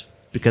jokes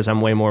because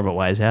I'm way more of a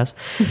wise ass.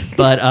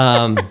 But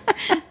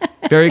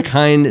very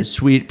kind,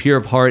 sweet, pure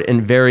of heart,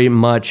 and very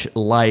much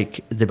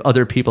like the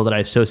other people that I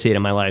associate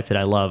in my life that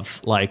I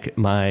love, like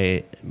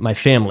my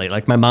family,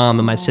 like my mom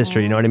and my sister,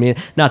 you know what I mean?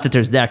 Not that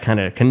there's that kind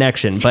of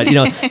connection, but, you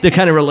know, the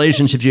kind of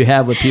relationships you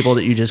have with people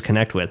that you just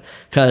connect with.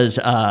 Because,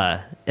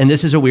 and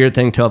this is a weird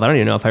thing, Tove, I don't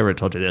even know if I ever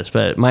told you this,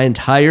 but my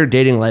entire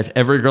dating life,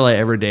 every girl I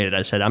ever dated,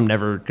 I said, I'm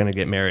never going to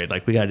get married.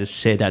 Like, we got to just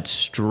say that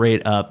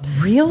straight up.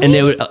 Really? And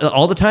they would,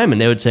 all the time, and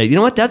they would say, you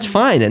know what, that's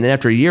fine. And then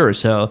after a year or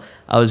so,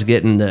 I was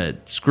getting the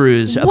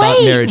screws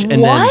about marriage.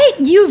 And what?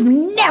 You've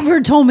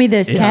never told me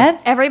this, Yeah.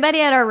 Kev.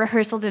 Everybody at our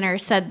rehearsal dinner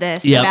said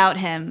this Yep. about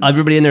him.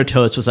 Everybody in their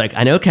toast was like,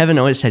 I know Kevin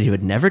always said he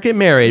would never get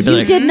married, but You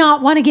like, did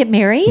not want to get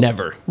married?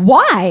 never.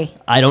 Why?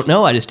 I don't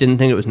know. I just didn't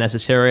think it was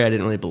necessary. I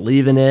didn't really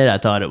believe in it. I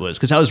thought it was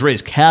because I was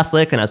raised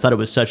Catholic, and I thought it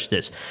was such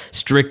this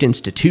strict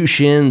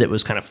institution that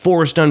was kind of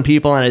forced on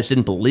people, and I just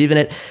didn't believe in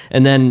it.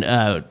 And then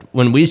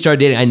when we started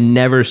dating, I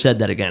never said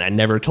that again. I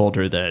never told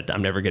her that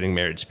I'm never getting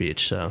married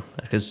speech. So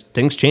because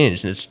things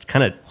changed, and it's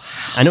kind of,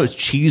 I know it's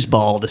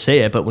cheeseball to say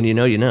it, but when you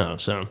know, you know.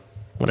 So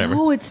whatever.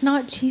 No, it's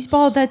not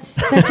cheeseball. That's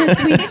such a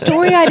sweet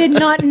story. I did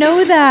not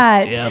know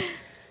that. Yep.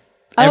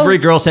 Every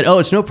girl said, "Oh,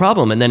 it's no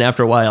problem," and then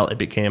after a while, it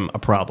became a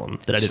problem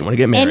that I didn't want to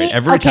get married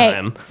every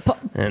time.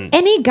 And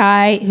Any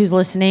guy who's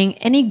listening,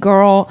 any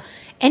girl,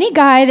 any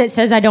guy that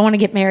says I don't want to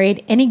get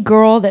married, any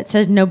girl that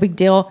says no big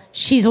deal,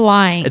 she's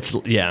lying. it's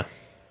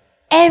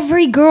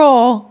Every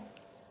girl.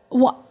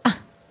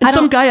 And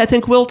some guy I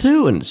think will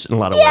too, in a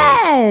lot of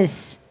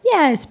ways.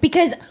 Yes,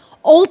 because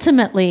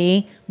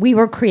ultimately we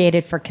were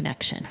created for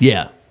connection.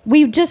 Yeah.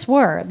 We just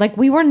were. Like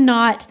we were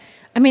not.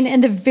 I mean,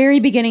 in the very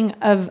beginning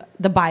of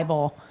the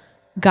Bible,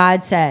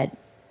 God said,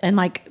 in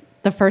like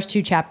the first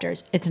 2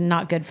 chapters, it's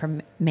not good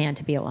for man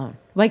to be alone.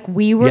 Like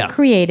we were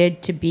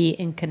created to be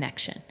in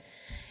connection.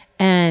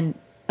 And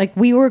like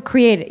you were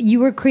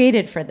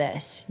created for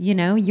this, you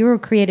know, you were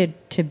created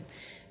to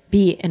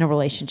be in a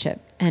relationship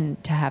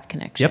and to have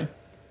connection. Yep.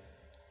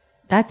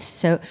 That's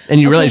so. And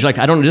you realize, like,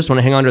 I don't just want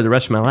to hang on to her the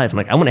rest of my life. I'm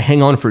like, I want to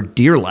hang on for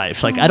dear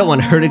life. Like, I don't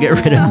want her to get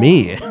rid of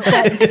me.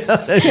 That's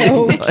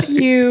so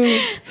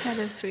cute. That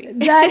is sweet.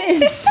 That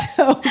is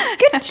so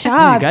good You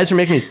job. guys are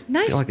making me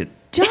Nice feel like a,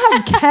 job,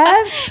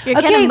 Kev.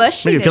 You're kind of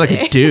mushy making me feel like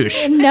today. a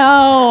douche.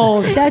 No,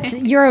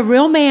 you're a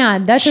real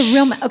man. That's a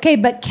real man. Okay,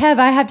 but Kev,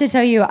 I have to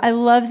tell you, I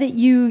love that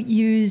you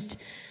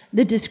used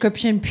the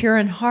description pure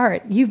in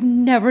heart. You've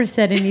never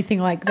said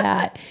anything like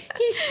that.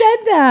 He said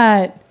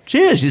that. She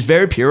is. She's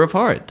very pure of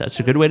heart. That's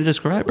a good way to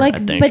describe her, I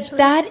Like, think. but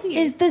that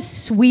is the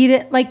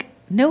sweetest, like,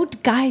 no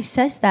guy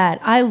says that.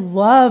 I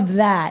love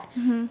that.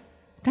 Mm-hmm.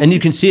 And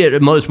you can see it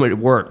at most when at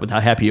work with how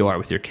happy you are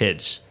with your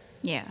kids.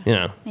 Yeah. You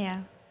know?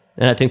 Yeah.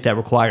 And I think that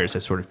requires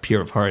a sort of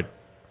pure of heart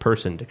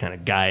person to kind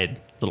of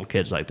guide little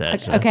kids like that.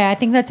 So. Okay, I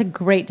think that's a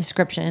great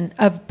description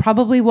of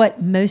probably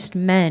what most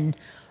men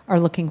are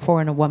looking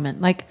for in a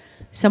woman. Like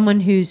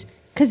someone who's,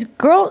 because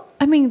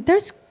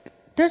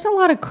there's a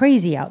lot of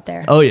crazy out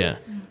there. Oh, yeah.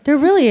 There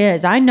really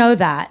is. I know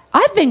that.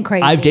 I've been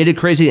crazy. I've dated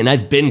crazy and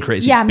I've been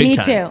crazy. Yeah, big me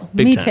time. too.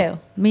 Big Me time. too.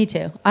 Me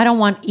too. I don't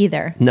want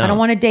either. No. I don't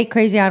want to date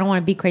crazy. I don't want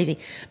to be crazy.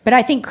 But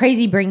I think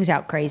crazy brings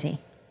out crazy.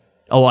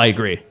 Oh, I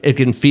agree. It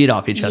can feed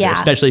off each other, Yeah.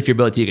 especially if you're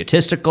both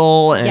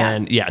egotistical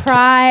and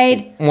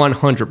Pride.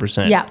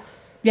 100%. Yeah.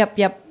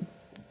 Yep.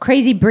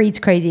 Crazy breeds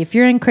crazy. If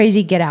you're in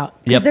crazy, get out.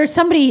 Because Yep. there's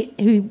somebody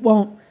who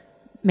won't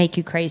make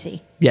you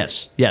crazy.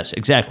 Yes,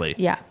 exactly.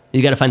 Yeah.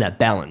 You got to find that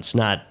balance,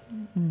 not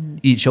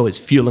each always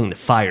fueling the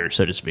fire,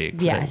 so to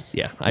speak. Yes.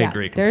 Yeah, I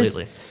agree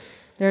completely.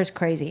 There's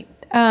crazy.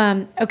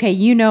 Okay,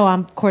 you know,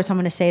 of course, I'm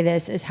going to say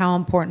this is how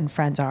important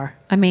friends are.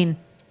 I mean,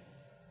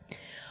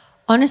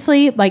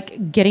 honestly,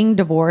 like getting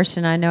divorced,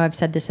 and I know I've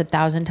said this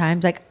 1,000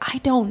 times, like I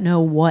don't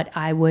know what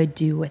I would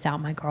do without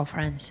my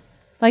girlfriends.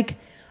 Like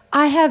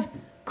I have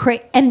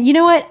and you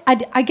know what?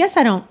 I guess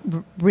I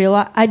don't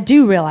realize, I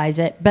do realize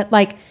it, but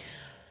like,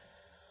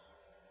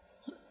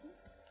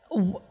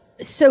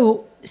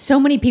 so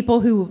many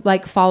people who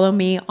like follow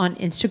me on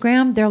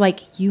Instagram, they're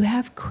like, you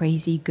have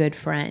crazy good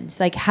friends.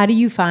 Like, how do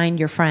you find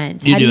your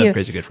friends? You How do have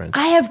crazy good friends.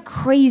 I have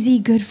crazy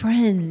good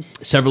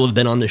friends. Several have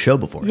been on the show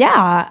before.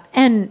 Yeah.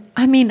 And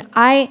I mean,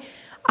 I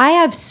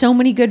have so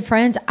many good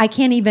friends. I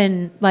can't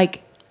even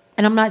like,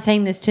 and I'm not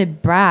saying this to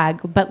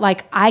brag, but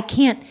like,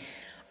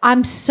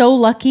 I'm so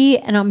lucky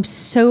and I'm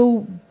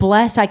so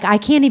blessed. Like I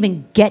can't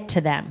even get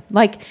to them.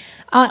 Like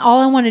all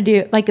I want to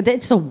do, like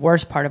it's the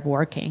worst part of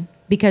working.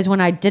 because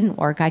when I didn't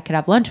work, I could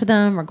have lunch with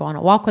them or go on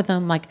a walk with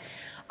them. Like,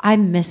 I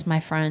miss my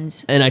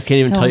friends. And I can't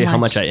even so tell you how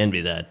much I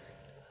envy that.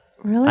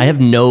 Really? I have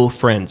no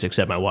friends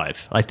except my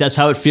wife. Like, that's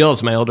how it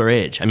feels in my older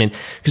age. I mean,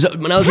 because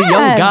when I was a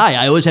young guy,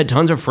 I always had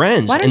tons of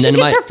friends. Why don't you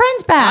get your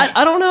friends back?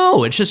 I don't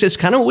know. It's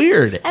kind of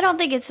weird. I don't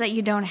think it's that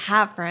you don't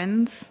have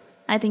friends.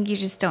 I think you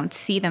just don't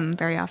see them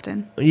very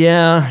often.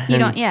 Yeah. You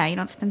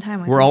don't spend time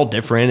with them. We're all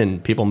different,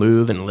 and people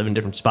move and live in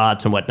different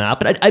spots and whatnot.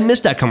 But I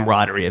miss that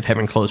camaraderie of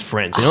having close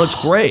friends. You know, it's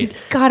great.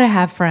 Gotta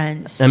have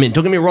friends. I mean,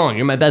 don't get me wrong.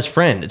 You're my best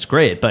friend. It's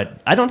great. But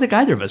I don't think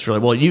either of us really.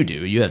 Well, you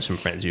do. You have some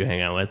friends you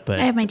hang out with. But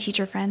I have my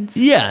teacher friends.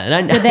 yeah.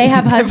 And Do they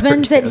have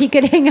husbands that he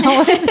could hang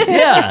out with?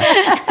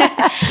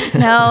 Yeah.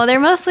 No, they're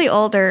mostly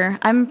older.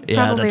 I'm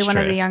Yeah, probably that's one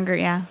of true. the younger,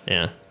 yeah.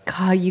 Yeah.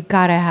 God, you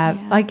gotta have,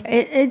 Yeah. like,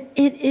 it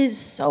is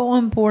so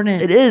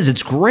important. It is.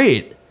 It's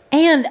great.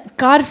 And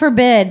God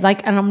forbid,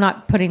 like, and I'm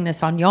not putting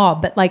this on y'all,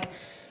 but like,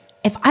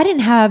 if I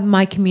didn't have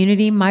my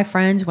community, my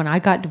friends, when I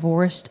got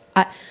divorced,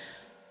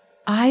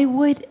 I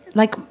would,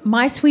 like,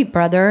 my sweet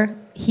brother,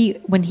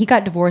 when he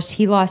got divorced,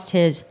 he lost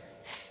his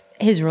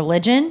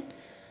religion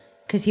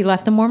because he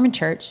left the Mormon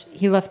church.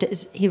 He lost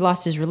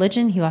his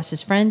religion. He lost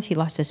his friends. He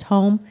lost his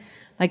home.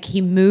 Like,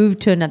 he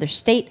moved to another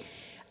state.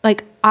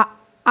 Like,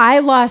 I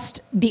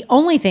lost, the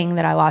only thing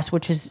that I lost,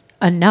 which was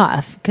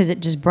enough because it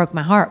just broke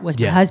my heart, was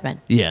my husband.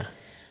 Yeah.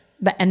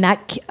 And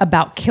that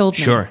about killed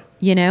me. Sure.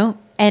 You know?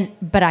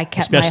 But I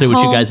kept Especially my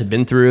what home. you guys have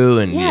been through.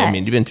 And I mean,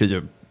 Yes. you've been through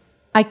the.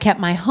 I kept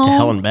my home.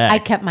 hell and back. I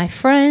kept my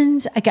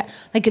friends. I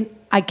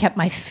kept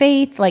my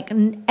faith. Like,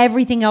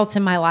 everything else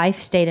in my life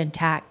stayed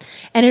intact.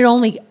 And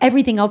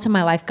everything else in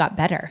my life got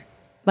better.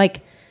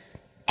 Like,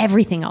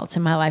 everything else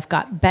in my life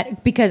got better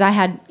because I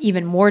had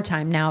even more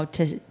time now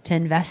to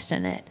invest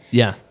in it.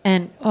 Yeah.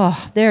 And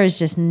there is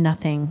just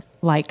nothing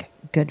like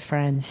good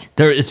friends.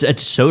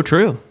 It's so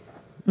true.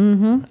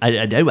 Mm-hmm.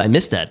 I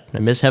miss that. I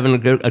miss having a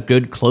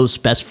good, close,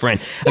 best friend.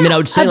 I mean, I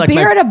would say a like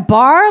beer at a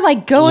bar,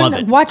 like go Love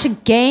and it. watch a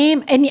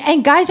game,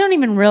 and guys don't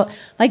even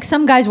like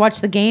some guys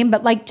watch the game,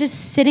 but like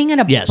just sitting in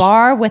a Yes.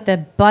 bar with a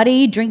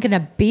buddy drinking a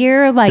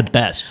beer, like the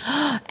best.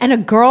 and a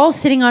girl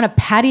sitting on a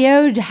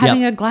patio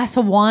having Yeah. a glass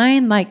of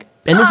wine, like.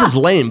 And this is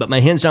lame, but my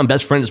hands down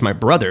best friend is my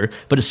brother.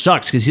 But it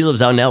sucks because he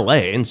lives out in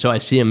L.A. and so I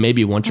see him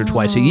maybe once or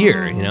twice a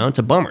year. You know, it's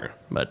a bummer,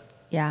 but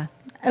Yeah.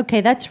 Okay,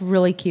 that's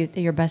really cute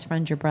that your best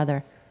friend's your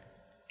brother.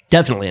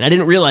 definitely. And I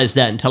didn't realize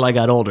that until I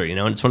got older. You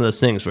know, and it's one of those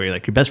things where you're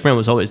like, your best friend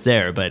was always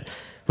there, but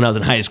when I was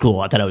in high school,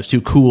 I thought I was too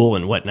cool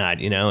and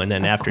whatnot. You know, and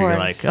then after you're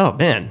like, course. oh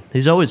man,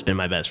 he's always been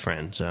my best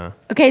friend. So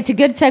Okay, it's a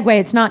good segue.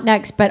 It's not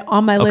next, but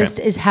on my Okay. list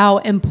is how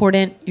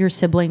important your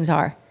siblings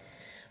are.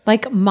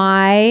 Like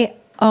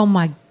oh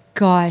my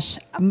gosh.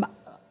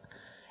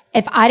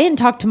 If I didn't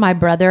talk to my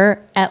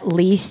brother at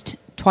least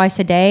twice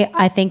a day,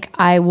 I think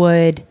I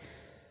would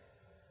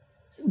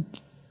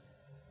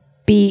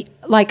be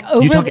like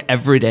over you talk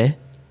every day.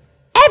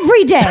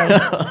 every day,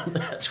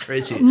 That's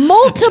crazy.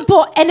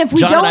 multiple. And if we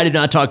John don't, and I did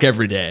not talk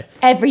every day.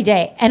 every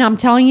day. And I'm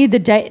telling you, the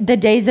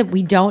days that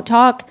we don't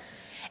talk,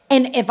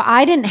 and if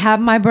I didn't have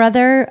my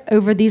brother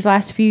over these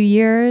last few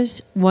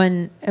years,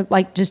 when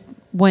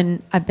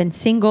I've been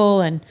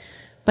single, and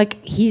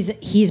like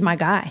he's my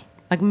guy.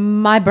 Like,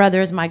 my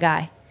brother is my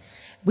guy.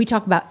 We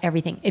talk about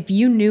everything. If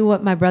you knew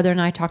what my brother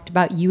and I talked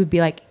about, you would be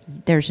like,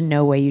 "There's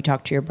no way you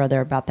talk to your brother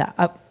about that."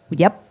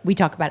 Yep, we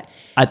talk about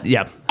it.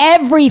 Yeah.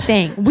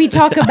 Everything. We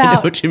talk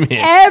about what you mean.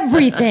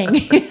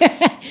 everything.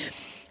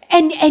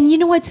 and you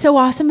know what's so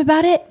awesome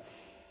about it?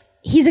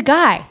 He's a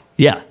guy.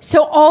 Yeah.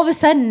 So all of a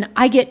sudden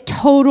I get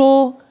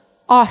total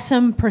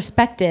awesome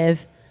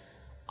perspective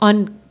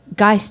on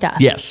guy stuff.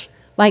 Yes.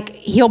 Like,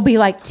 he'll be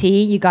like,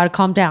 T, you got to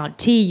calm down.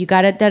 T, you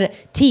got to,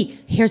 T,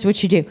 here's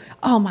what you do.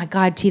 Oh my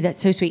God, T, that's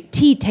so sweet.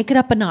 T, take it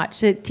up a notch.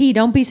 T,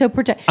 don't be so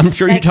protective. I'm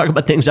sure you talk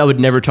about things I would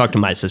never talk to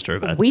my sister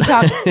about. We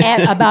talk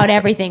about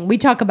everything. We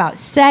talk about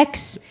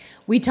sex.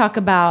 We talk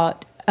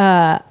about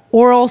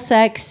oral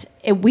sex.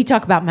 We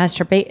talk about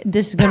masturbation.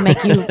 This is gonna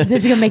make you.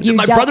 This is gonna make you.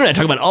 My brother and I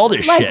talk about all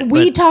this like shit.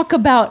 we but- talk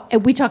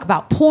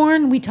about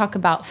porn. We talk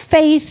about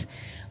faith.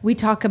 We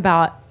talk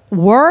about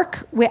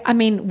work.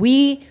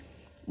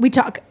 We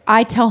talk.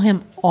 I tell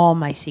him all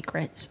my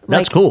secrets.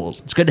 That's Like, cool.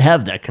 It's good to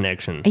have that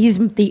connection. He's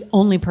the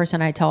only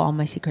person I tell all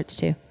my secrets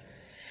to.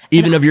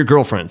 Even of your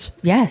girlfriends.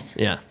 Yes.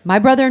 Yeah. My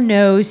brother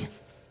knows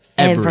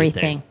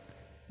Everything.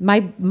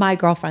 everything. My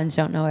girlfriends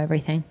don't know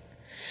everything.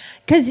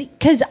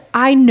 Cause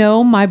I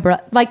know my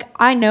brother. Like,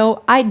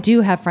 I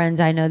do have friends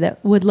I know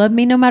that would love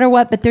me no matter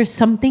what. But there's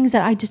some things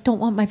that I just don't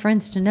want my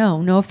friends to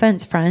know. No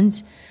offense,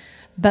 friends,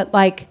 but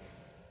like,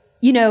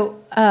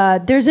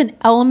 there's an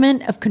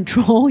element of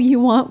control you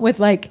want with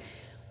like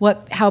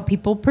how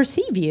people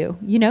perceive you.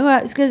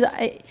 It's because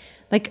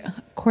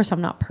of course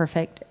I'm not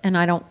perfect, and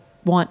I don't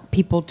want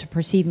people to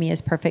perceive me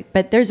as perfect.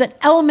 But there's an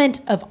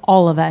element of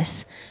all of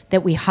us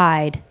that we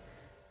hide.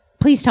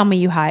 Please tell me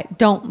you hide.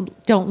 Don't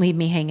leave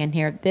me hanging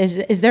here.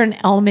 Is there an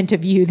element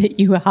of you that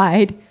you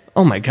hide?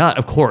 Oh my God,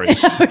 of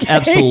course.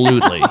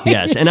 Absolutely.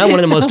 Yes. And I'm one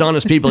of the most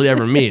honest people you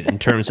ever meet in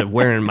terms of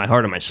wearing my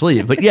heart on my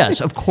sleeve. But yes,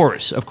 of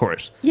course.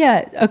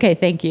 Yeah. Okay.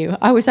 Thank you.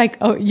 I was like,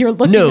 oh, you're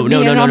looking No, at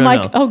me and I'm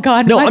like, oh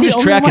God. No, am I I'm the just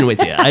only tracking one?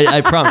 with you.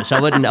 I promise. I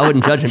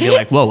wouldn't judge and be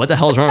like, whoa, what the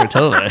hell's wrong with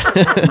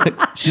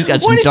Tova? She's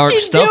got some What is dark she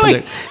stuff doing?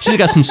 in there. She's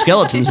got some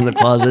skeletons in the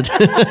closet.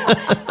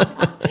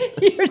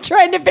 You're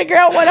trying to figure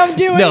out what I'm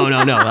doing. No.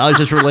 I was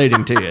just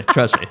relating to you.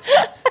 Trust me.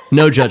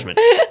 No judgment.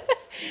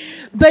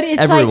 But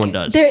it's Everyone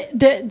like,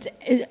 does.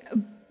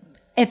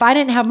 If I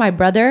didn't have my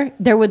brother,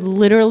 there would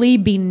literally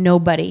be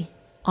nobody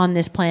on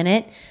this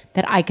planet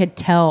that I could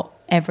tell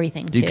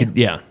everything to.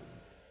 Yeah.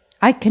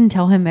 I can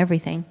tell him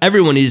everything.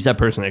 Everyone needs that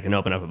person they can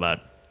open up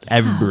about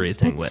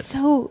everything But with.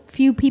 so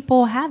few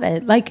people have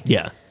it. Like,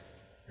 Yeah.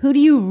 who do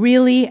you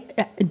really?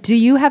 Do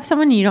you have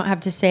someone you don't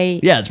have to say?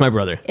 Yeah, it's my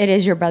brother. It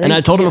is your brother. And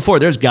I told him before,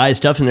 there's guy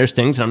stuff and there's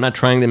things, and I'm not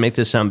trying to make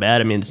this sound bad.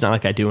 I mean, it's not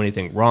like I do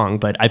anything wrong,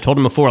 but I've told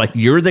him before, like,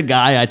 you're the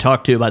guy I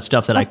talk to about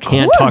stuff that I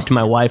can't talk to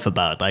my wife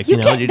about. Like, there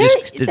are those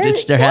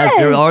things.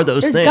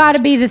 There's got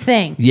to be the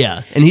thing.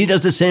 Yeah, and he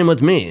does the same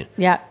with me.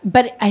 Yeah,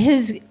 but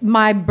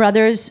my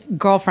brother's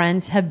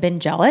girlfriends have been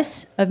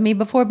jealous of me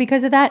before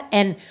because of that,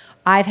 and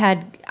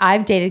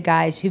I've dated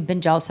guys who've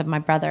been jealous of my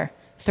brother,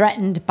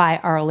 threatened by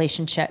our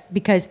relationship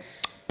because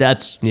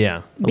that's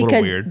little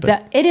weird.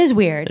 But it is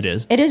weird.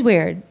 It is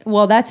weird.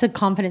 Well, that's a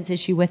confidence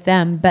issue with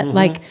them, but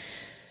like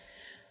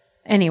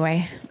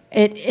anyway,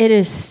 it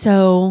is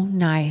so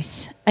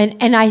nice,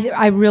 and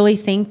I really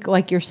think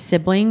like your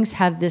siblings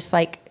have this,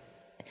 like,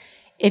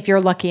 if you're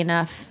lucky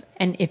enough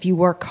and if you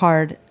work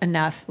hard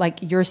enough, like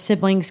your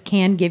siblings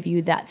can give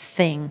you that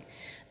thing,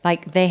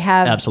 like they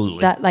have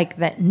absolutely that, like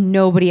that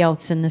nobody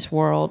else in this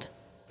world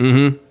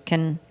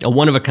can. A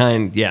one of a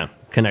kind,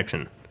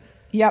 connection.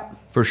 Yep.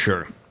 For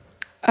sure.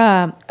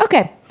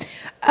 Okay.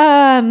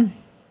 Now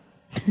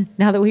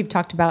that we've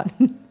talked about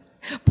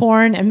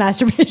porn and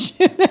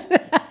masturbation,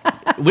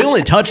 we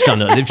only touched on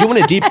those. If you want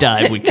to deep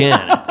dive, we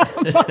can.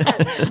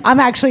 I'm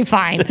actually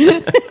fine.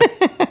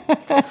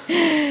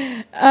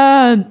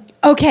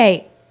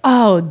 Okay.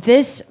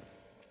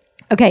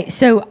 Okay.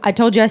 So I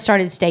told you I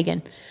started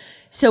Stagen.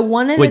 So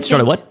one of the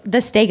started what? The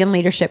Stagen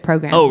Leadership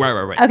Program. Oh,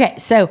 right. Okay.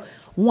 So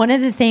one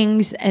of the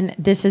things, and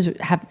this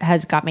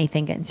has got me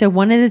thinking. So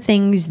one of the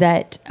things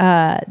that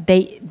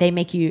they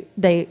make you,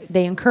 they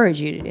encourage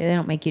you to do. They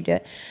don't make you do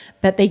it,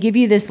 but they give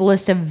you this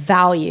list of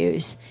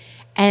values,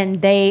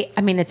 and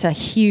it's a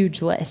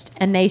huge list,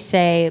 and they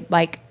say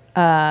like,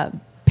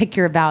 pick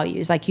your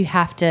values. Like you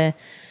have to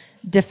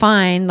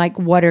define like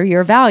what are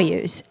your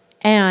values,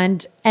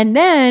 and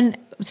then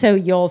so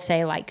you'll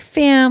say like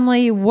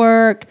family,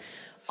 work,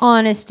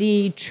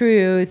 honesty,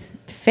 truth,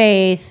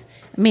 faith.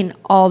 I mean,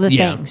 all the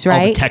things,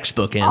 right? All the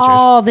textbook answers.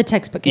 All the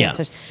textbook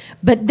answers.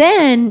 But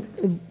then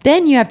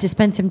you have to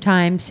spend some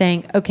time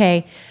saying,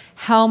 okay,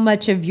 how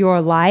much of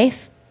your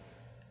life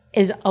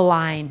is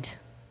aligned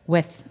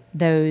with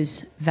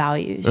those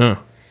values?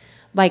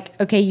 Like,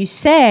 okay, you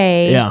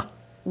say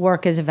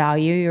work is a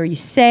value, or you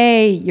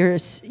say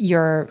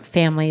your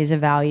family is a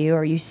value,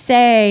 or you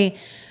say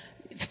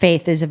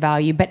faith is a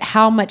value, but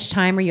how much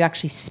time are you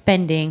actually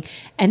spending?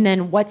 And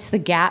then what's the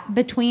gap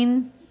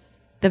between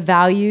the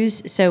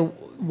values? So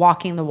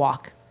walking the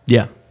walk.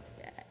 Yeah.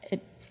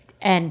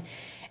 And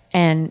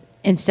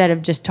instead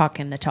of just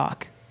talking the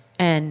talk.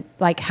 And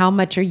like, how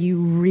much do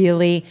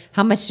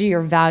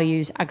your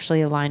values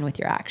actually align with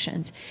your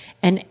actions?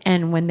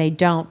 And when they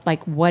don't,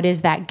 like, what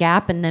is that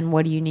gap? And then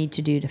what do you need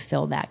to do to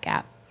fill that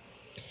gap?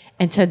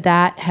 And so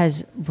that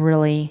has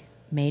really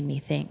made me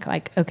think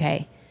like,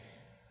 okay,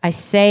 I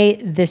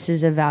say this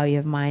is a value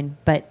of mine,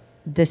 but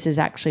this is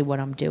actually what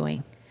I'm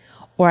doing.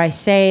 Or I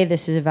say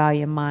this is a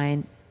value of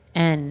mine,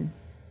 and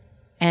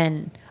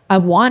I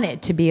want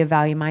it to be a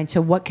value of mine.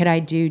 So what could I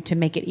do to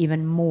make it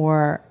even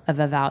more of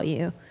a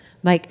value?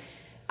 Like,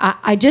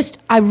 I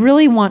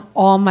really want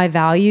all my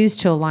values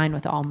to align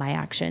with all my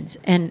actions.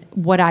 And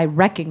what I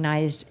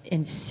recognized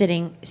in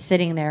sitting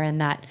there in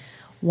that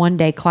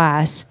one-day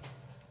class,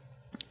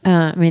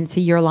 it's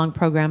a year-long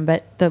program,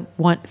 but the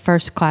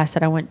first class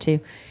that I went to,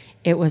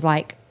 it was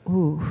like,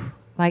 ooh,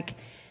 like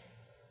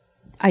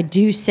I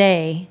do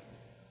say,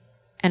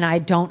 and I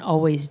don't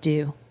always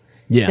do.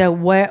 Yeah. So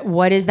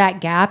what is that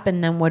gap?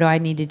 And then what do I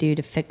need to do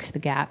to fix the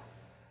gap?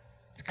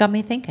 It's got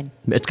me thinking.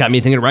 It's got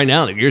me thinking right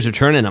now. The gears are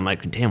turning. I'm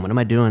like, damn, what am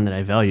I doing that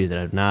I value that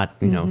I'm not,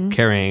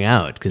 carrying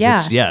out? Because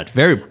it's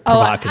very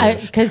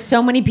provocative. Because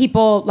so many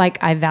people, like,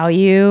 I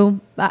value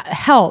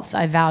health.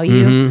 I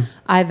value,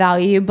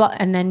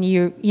 and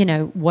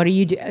then what do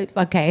you do?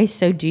 Okay,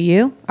 so do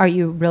you? Are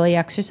you really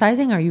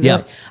exercising? Are you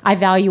really? I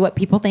value what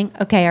people think.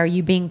 Okay, are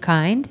you being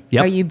kind?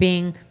 Yep. Are you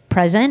being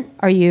present?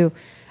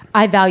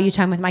 I value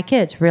time with my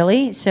kids.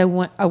 Really? So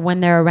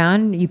when they're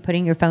around, you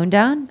putting your phone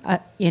down?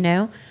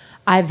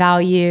 I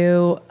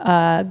value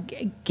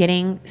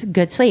getting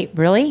good sleep.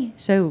 Really?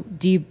 So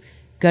do you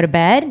go to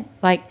bed?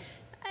 Like,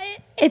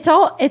 it's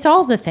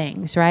all the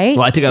things, right?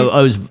 Well, I think I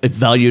always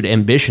valued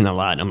ambition a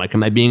lot. I'm like,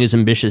 am I being as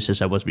ambitious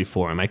as I was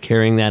before? Am I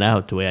carrying that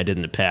out the way I did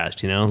in the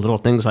past? Little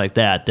things like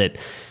that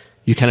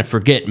you kind of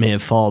forget may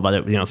have fell by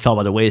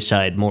the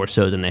wayside more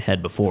so than they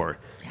had before.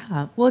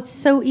 Yeah. Well, it's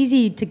so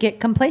easy to get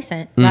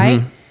complacent,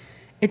 right?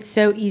 It's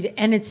so easy,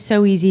 and it's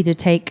so easy to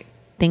take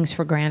things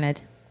for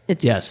granted.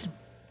 It's Yes.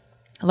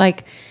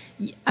 like,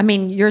 I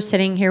mean, you're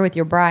sitting here with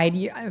your bride.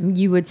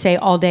 You would say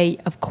all day,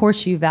 of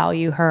course you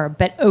value her.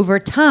 But over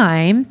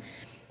time,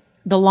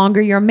 the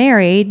longer you're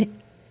married,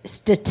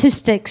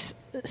 statistics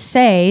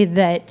say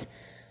that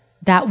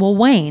will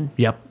wane.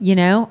 Yep.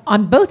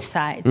 On both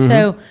sides.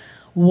 So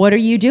what are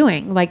you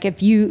doing? Like,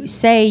 if you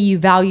say you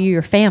value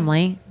your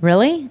family,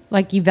 really?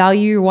 Like, you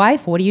value your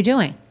wife, what are you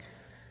doing?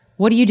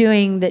 What are you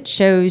doing that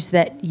shows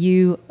that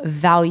you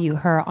value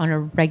her on a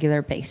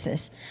regular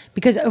basis?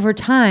 Because over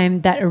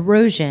time, that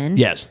erosion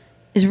Yes.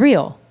 is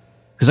real.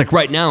 Because like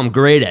right now I'm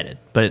great at it,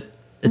 but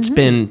it's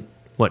been,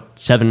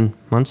 7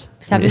 months?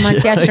 7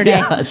 months yesterday.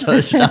 Yeah, so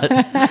it's not,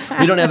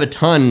 we don't have a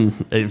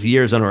ton of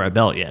years under our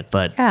belt yet,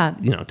 but Yeah.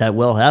 that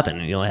will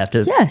happen. You'll have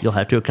to Yes. you'll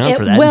have to account It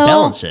for that will- and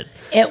balance it.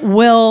 It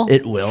will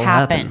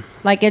happen.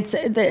 Like,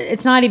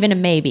 it's not even a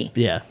maybe.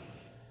 Yeah.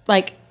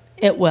 Like,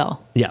 it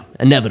will. Yeah.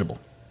 Inevitable.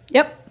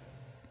 Yep.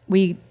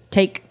 We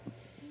take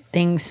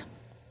things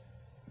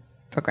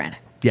for granted.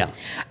 Yeah.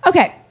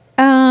 Okay.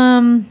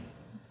 All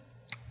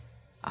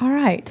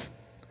right.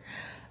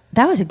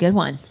 That was a good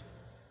one.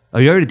 Oh,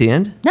 you're already at the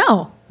end?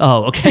 No.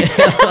 Oh, okay.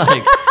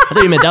 I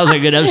thought you meant that was a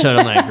good episode.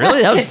 I'm like,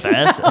 really? That was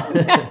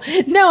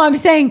fast. No, I'm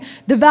saying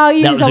the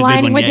values That was a good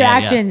aligning one. with Yeah, your yeah,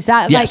 yeah. actions.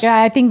 That Yes.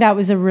 I think that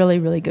was a really,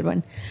 really good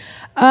one.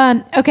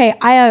 Okay,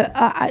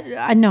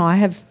 I know I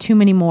have too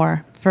many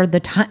more for the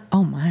time.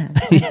 Oh man,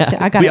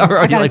 I got. We are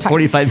already like talk.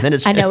 45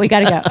 minutes. I know we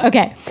got to go.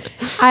 Okay,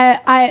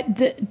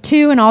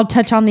 two, and I'll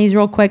touch on these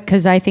real quick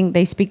because I think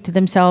they speak to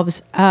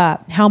themselves.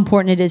 How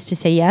important it is to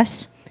say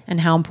yes,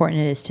 and how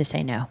important it is to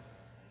say no.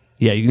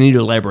 Yeah, you need to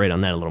elaborate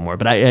on that a little more.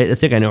 But I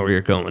think I know where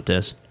you're going with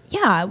this.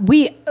 Yeah,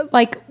 we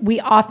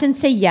often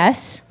say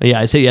yes,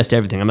 Yeah, I say yes to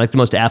everything. I'm like the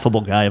most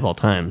affable guy of all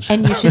times.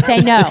 and you should say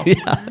no.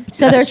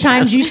 So there's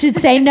times you should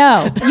say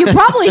no. You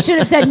probably should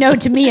have said no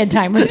to me a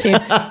time or two.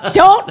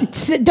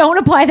 Don't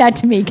apply that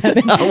to me,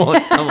 Kevin. I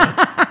won't.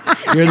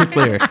 You're in the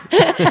clear.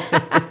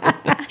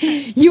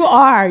 You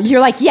are.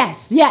 You're like,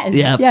 yes, Yep.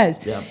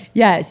 yes, Yep.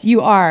 yes,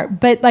 you are.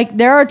 But like,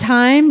 there are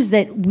times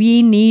that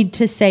we need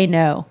to say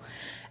no.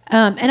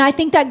 And I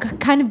think that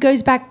kind of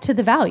goes back to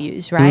the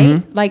values,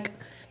 right? Like,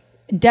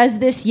 does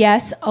this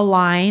yes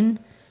align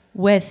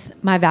with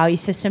my value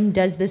system?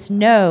 Does this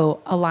no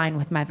align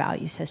with my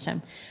value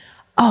system?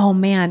 Oh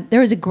man,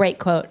 there was a great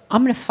quote.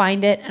 I'm going to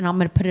find it and I'm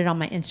going to put it on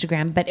my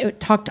Instagram, but it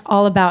talked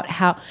all about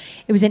how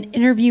it was an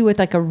interview with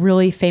like a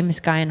really famous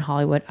guy in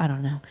Hollywood. I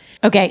don't know.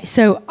 Okay.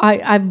 So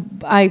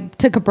I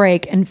took a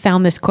break and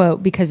found this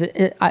quote because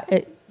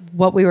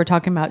what we were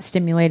talking about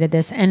stimulated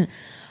this. And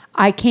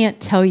I can't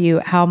tell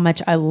you how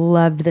much I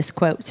loved this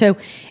quote. So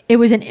it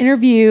was an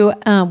interview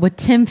with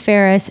Tim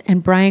Ferriss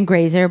and Brian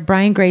Grazer.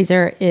 Brian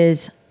Grazer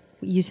is,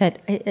 you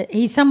said,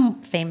 he's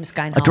some famous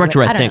guy in A director,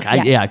 Hollywood. I think.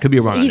 don't know. I could be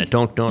wrong on that.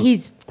 Don't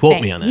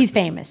quote me on that. He's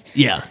famous.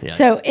 Yeah.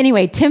 So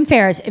anyway, Tim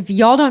Ferriss, if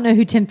y'all don't know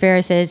who Tim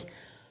Ferriss is,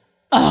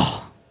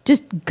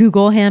 just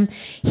Google him.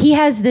 He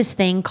has this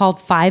thing called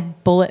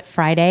 5 Bullet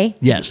Friday.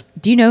 Yes.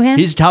 Do you know him?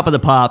 He's top of the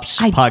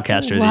pops I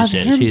podcaster love these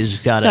days. him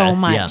He's got so a,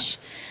 much.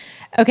 Yeah.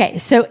 Okay,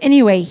 so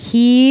anyway,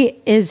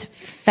 he is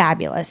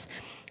fabulous.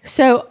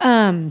 So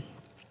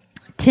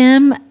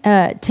Tim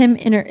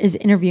is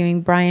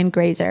interviewing Brian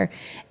Grazer,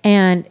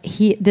 and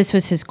this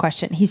was his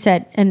question. He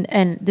said,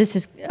 and this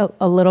is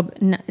a little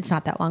bit, no, it's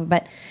not that long,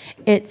 but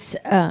it's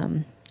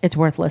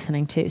worth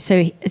listening to.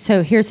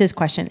 So here's his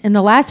question. In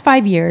the last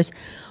 5 years,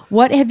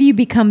 what have you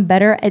become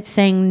better at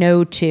saying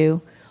no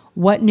to?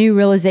 What new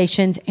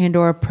realizations and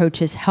or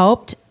approaches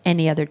helped?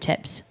 Any other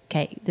tips?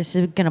 Okay, this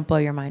is going to blow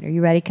your mind. Are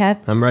you ready, Kev?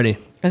 I'm ready.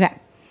 Okay.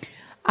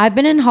 I've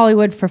been in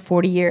Hollywood for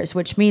 40 years,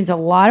 which means a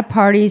lot of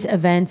parties,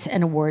 events,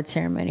 and award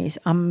ceremonies.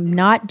 I'm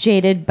not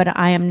jaded, but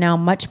I am now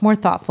much more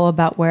thoughtful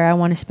about where I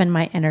want to spend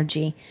my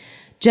energy.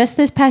 Just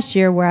this past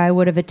year, where I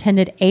would have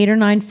attended 8 or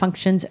 9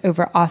 functions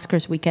over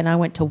Oscars weekend, I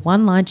went to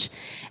one lunch,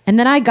 and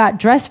then I got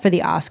dressed for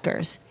the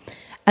Oscars.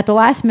 At the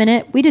last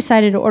minute, we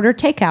decided to order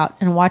takeout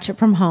and watch it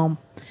from home.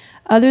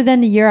 Other than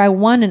the year I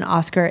won an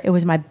Oscar, it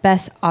was my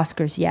best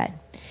Oscars yet.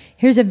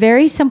 Here's a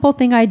very simple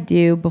thing I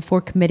do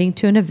before committing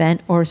to an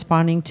event or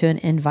responding to an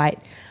invite.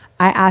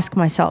 I ask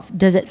myself,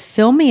 does it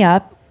fill me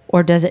up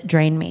or does it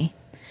drain me?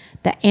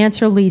 The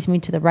answer leads me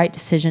to the right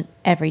decision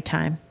every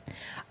time.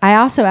 I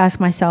also ask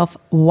myself,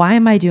 why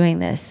am I doing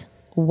this?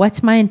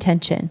 What's my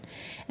intention?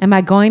 Am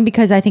I going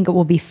because I think it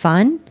will be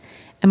fun?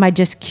 Am I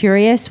just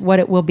curious what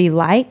it will be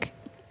like?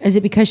 Is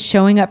it because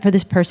showing up for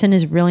this person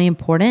is really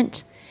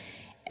important?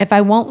 If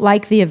I won't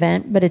like the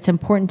event, but it's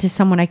important to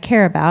someone I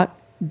care about,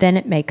 then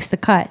it makes the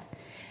cut.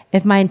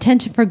 If my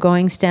intention for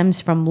going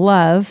stems from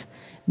love,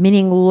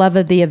 meaning love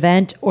of the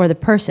event or the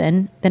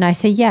person, then I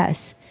say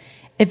yes.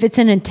 If it's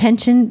an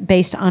intention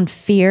based on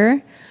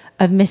fear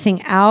of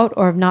missing out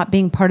or of not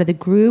being part of the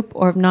group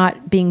or of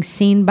not being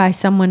seen by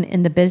someone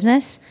in the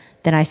business,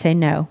 then I say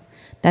no.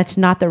 That's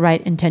not the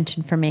right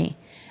intention for me.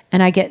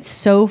 And I get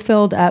so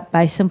filled up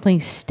by simply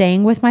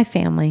staying with my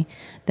family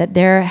that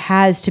there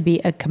has to be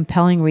a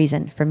compelling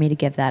reason for me to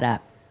give that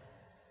up.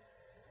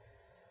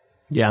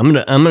 Yeah, I'm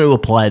gonna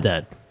apply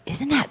that.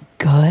 Isn't that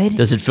good?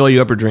 Does it fill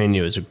you up or drain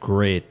you? Is a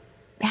great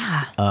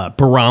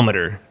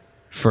barometer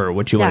for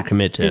what you want to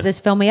commit to. Does this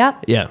fill me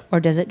up? Yeah. Or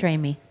does it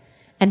drain me?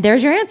 And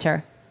there's your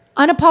answer.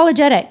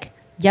 Unapologetic.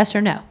 Yes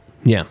or no.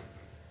 Yeah.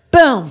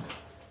 Boom.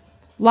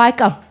 Like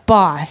a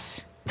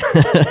boss.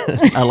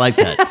 I like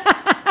that.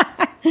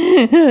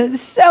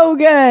 So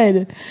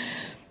good.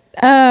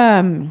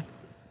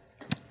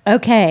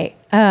 Okay.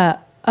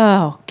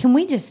 Can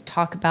we just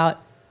talk about,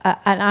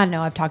 I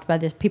know I've talked about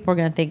this. People are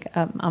going to think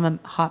I'm a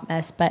hot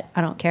mess, but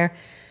I don't care.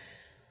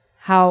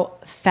 How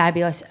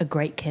fabulous a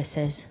great kiss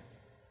is.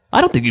 I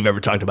don't think you've ever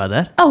talked about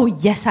that. Oh,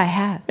 yes, I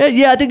have.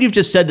 Yeah, I think you've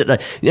just said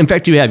that. In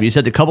fact, you have. You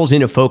said the couples need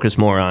to focus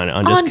more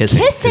on just kissing.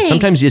 'Cause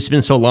sometimes it's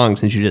been so long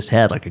since you just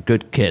had like a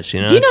good kiss.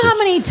 You know. Do you know how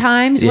many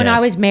times when yeah.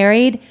 I was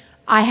married,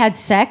 I had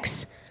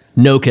sex?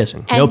 No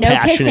kissing. And no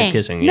passionate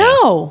kissing. Yeah.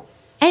 No.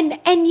 And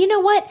you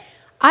know what?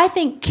 I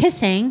think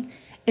kissing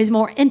is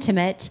more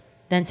intimate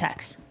than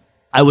sex.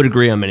 I would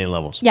agree on many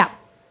levels. Yeah,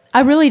 I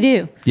really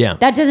do. Yeah.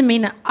 That doesn't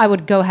mean I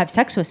would go have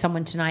sex with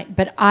someone tonight,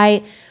 but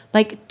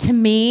to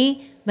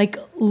me, like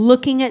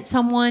looking at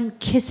someone,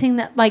 kissing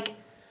that, like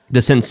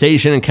the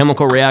sensation and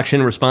chemical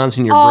reaction response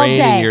in your all brain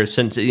day. and your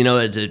sense,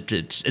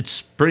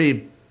 it's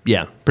pretty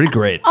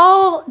great.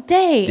 All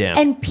day. Yeah.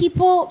 And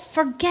people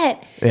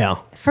forget. Yeah.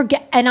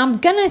 And I'm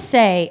going to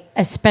say,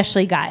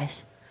 especially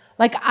guys,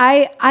 like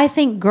I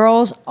think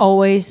girls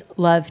always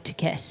love to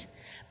kiss,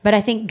 but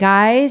I think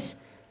guys,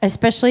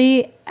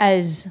 especially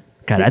as...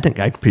 God, I think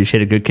I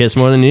appreciate a good kiss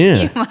more than you.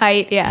 You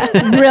might, yeah.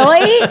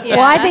 Really? Yeah.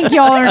 Well, I think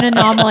y'all are an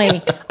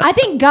anomaly. I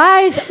think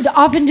guys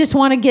often just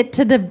want to get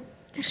to the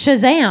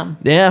Shazam.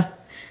 Yeah.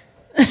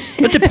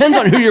 It depends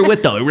on who you're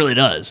with, though. It really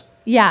does.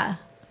 Yeah.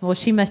 Well,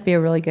 she must be a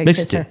really good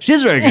kisser.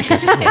 She's a very good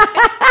kisser.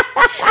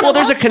 Well,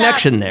 there's a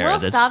connection there. We'll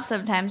stop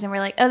sometimes and we're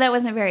like, oh, that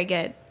wasn't very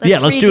good.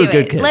 Let's do a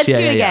good kiss. Let's do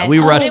it again. We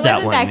rushed it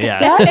that wasn't one. good.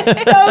 Yeah.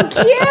 That's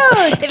so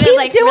cute. It was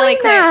like doing really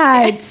quick.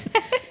 that.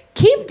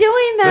 Keep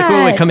doing that.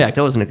 Like, wait, come back.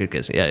 That wasn't a good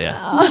kiss. Yeah.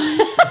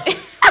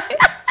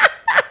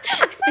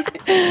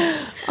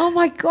 Oh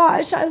my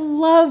gosh, I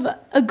love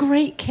a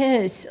great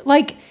kiss.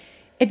 Like,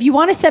 if you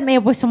want to set me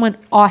up with someone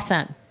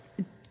awesome,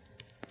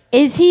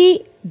 does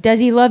he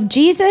love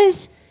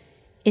Jesus?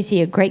 Is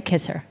he a great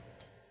kisser?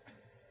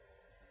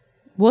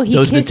 Will he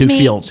Those kiss are the two me?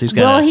 fields he's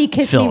gotta Will he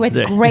kiss fill me with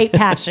there. great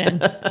passion?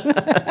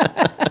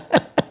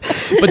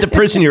 But the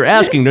person you're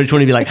asking, don't you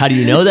want to be like, how do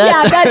you know that?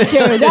 Yeah, that's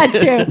true. That's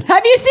true.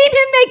 Have you seen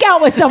him make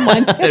out with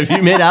someone? Have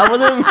you made out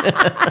with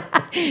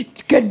him?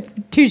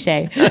 Good, touche.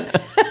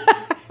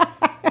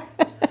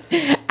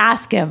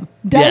 Ask him.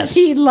 Does Yes.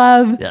 he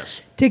love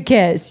Yes. to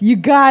kiss? You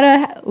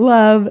gotta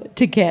love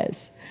to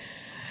kiss.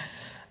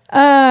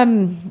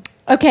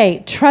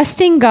 Okay,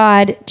 trusting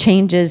God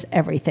changes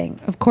everything.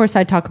 Of course,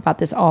 I talk about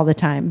this all the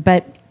time,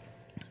 but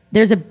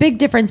there's a big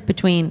difference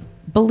between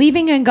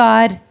believing in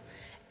God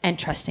and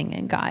trusting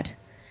in God.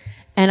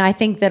 And I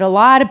think that a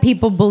lot of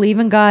people believe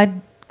in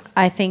God.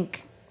 I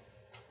think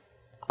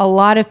a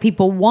lot of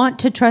people want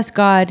to trust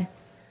God,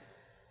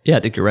 Yeah, I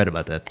think you're right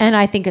about that. and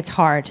I think it's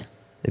hard.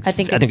 I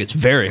think it's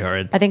very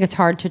hard. I think it's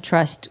hard to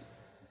trust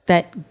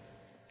that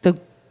the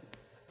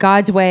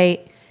God's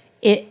way,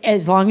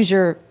 as long as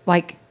you're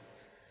like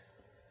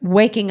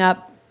waking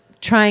up,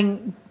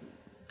 trying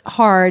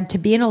hard to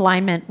be in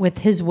alignment with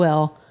His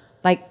will,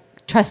 like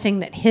trusting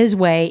that His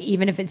way,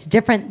 even if it's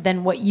different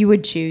than what you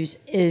would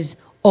choose,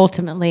 is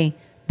ultimately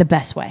the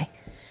best way.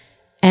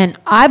 And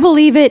I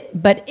believe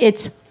it, but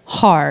it's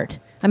hard.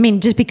 I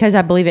mean, just because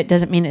I believe it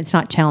doesn't mean it's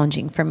not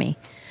challenging for me.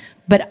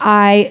 But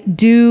I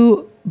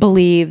do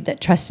believe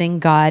that trusting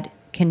God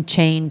can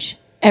change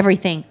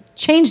everything,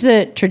 change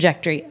the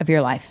trajectory of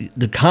your life.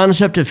 The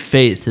concept of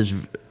faith is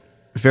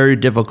very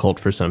difficult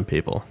for some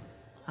people.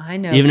 I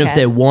know, Even Kev. if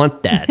they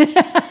want that.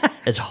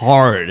 It's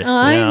hard.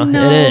 I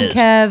know, It is.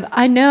 Kev.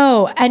 I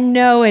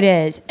know it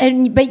is.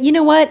 But you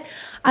know what?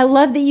 I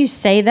love that you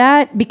say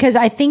that, because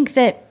I think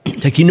that,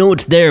 It's like, you know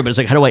it's there, but it's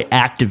like, how do I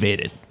activate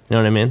it? You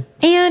know what I mean?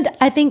 and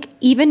I think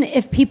even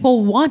if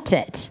people want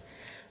it,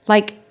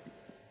 like,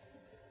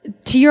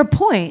 to your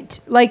point,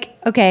 like,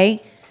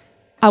 okay,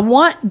 I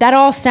want, that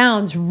all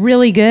sounds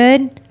really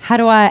good. How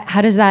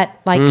does that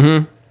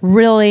like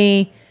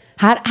really,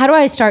 how do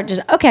I start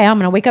just, okay, I'm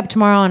going to wake up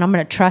tomorrow and I'm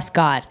going to trust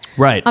God.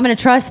 Right. I'm going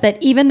to trust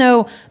that even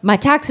though my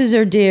taxes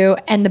are due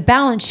and the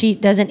balance sheet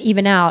doesn't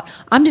even out,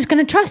 I'm just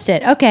going to trust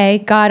it. Okay,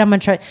 God, I'm going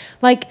to trust.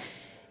 Like,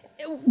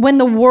 when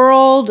the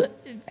world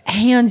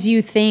hands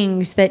you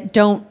things that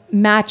don't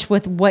match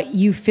with what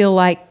you feel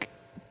like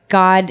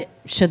God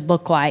should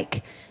look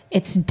like,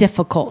 it's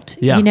difficult.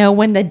 Yeah. You know,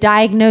 when the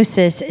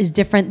diagnosis is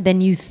different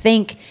than you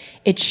think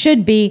it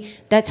should be,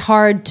 that's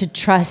hard to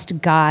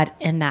trust God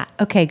in that.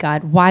 Okay,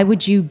 God, why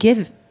would you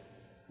give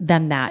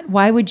them that?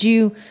 Why wouldn't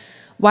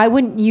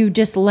you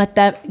just let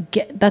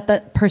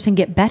that person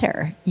get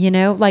better? You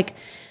know, like,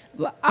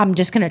 I'm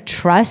just going to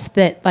trust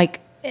that,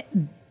 like,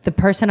 the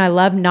person I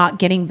love not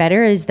getting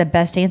better is the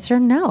best answer?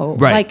 No.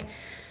 Right.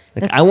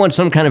 I want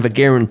some kind of a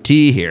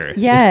guarantee here.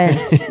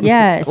 Yes,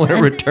 yes. I want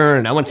a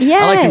return. I like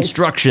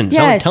instructions.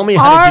 Yes. Tell me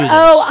how to do this.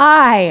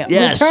 ROI,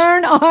 Yes.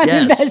 return on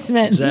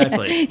investment.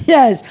 Exactly.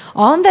 Yes.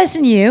 I'll invest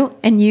in you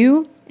and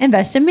you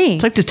invest in me.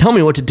 It's like, just tell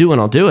me what to do and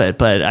I'll do it,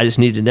 but I just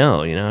need to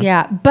know,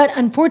 Yeah, but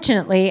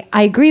unfortunately,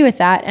 I agree with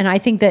that. And I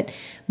think that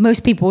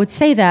most people would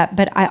say that.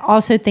 But I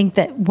also think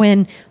that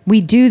when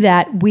we do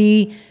that,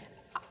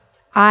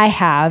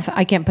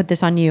 I can't put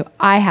this on you.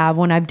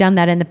 When I've done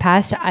that in the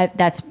past,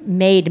 that's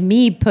made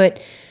me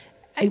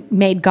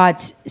made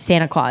God's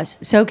Santa Claus.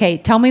 So, okay,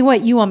 tell me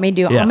what you want me to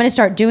do. Yeah. I'm going to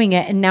start doing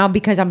it. And now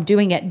because I'm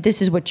doing it,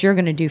 this is what you're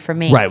going to do for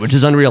me. Right, which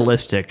is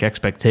unrealistic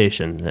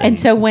expectation. And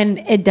so when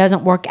it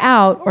doesn't work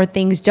out or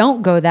things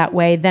don't go that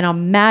way, then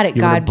I'm mad at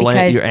God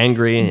because you're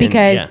angry.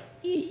 Because,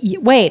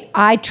 wait,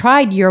 I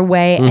tried your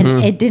way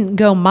and it didn't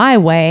go my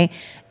way.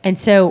 And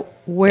so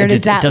where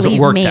does that leave me? It doesn't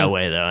work that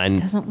way, though. It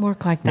doesn't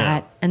work like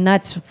that. And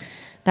that's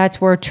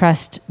where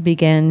trust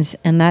begins.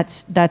 And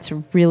that's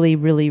really,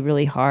 really,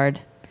 really hard.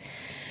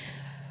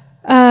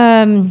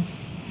 I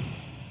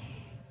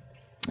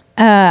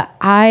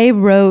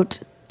wrote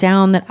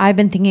down that I've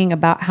been thinking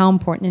about how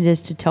important it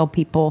is to tell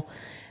people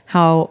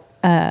how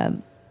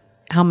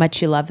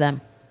much you love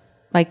them.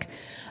 Like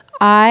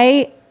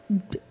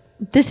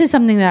this is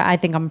something that I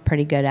think I'm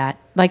pretty good at.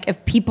 Like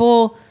if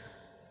people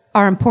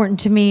are important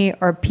to me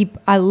or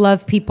I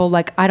love people,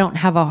 like I don't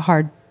have a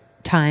hard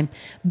time.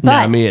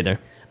 But no, me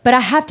either. But I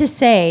have to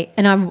say,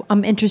 and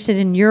I'm interested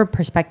in your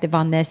perspective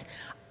on this,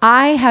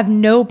 I have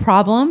no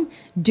problem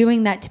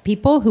doing that to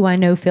people who I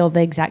know feel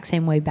the exact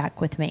same way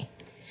back with me.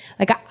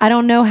 Like, I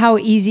don't know how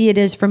easy it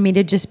is for me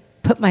to just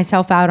put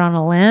myself out on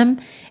a limb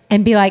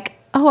and be like,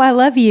 oh, I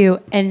love you.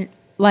 And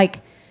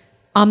like,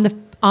 I'm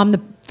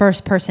the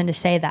first person to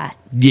say that.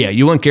 Yeah,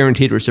 you want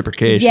guaranteed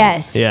reciprocation.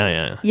 Yes.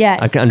 Yeah.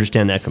 Yes. I can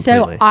understand that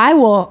completely. So I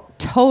will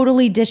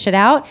totally dish it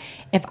out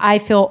if I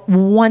feel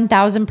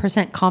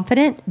 1,000%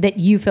 confident that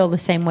you feel the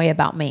same way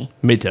about me.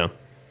 Me too.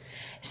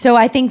 So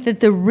I think that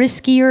the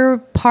riskier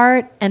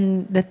part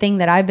and the thing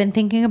that I've been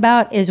thinking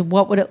about is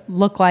what would it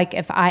look like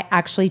if I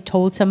actually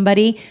told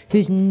somebody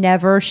who's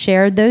never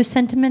shared those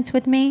sentiments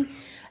with me,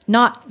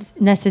 not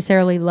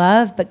necessarily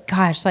love, but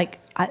gosh, like,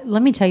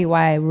 let me tell you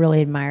why I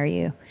really admire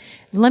you.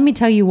 Let me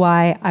tell you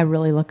why I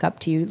really look up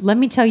to you. Let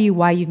me tell you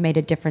why you've made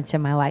a difference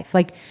in my life.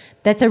 Like,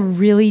 that's a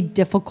really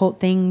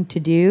difficult thing to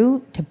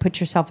do, to put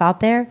yourself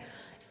out there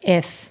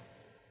if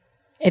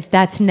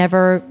that's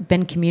never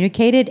been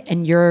communicated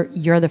and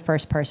you're the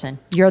first person.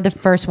 You're the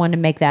first one to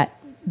make that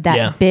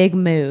big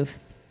move.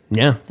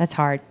 Yeah. That's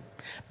hard.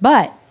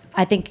 But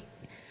I think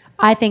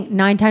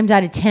 9 times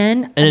out of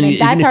 10, and even if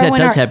that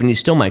does happen, you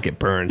still might get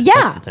burned. Yeah.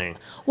 That's the thing.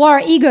 Well,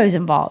 our ego's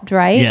involved,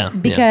 right? Yeah.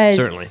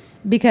 Certainly.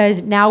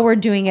 Because now we're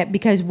doing it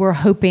because we're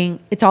hoping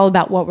it's all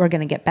about what we're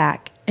going to get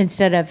back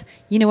instead of,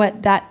 you know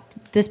what,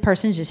 this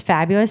person's just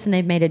fabulous and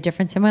they've made a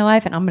difference in my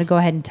life and I'm going to go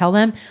ahead and tell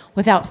them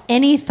without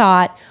any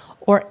thought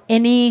or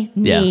any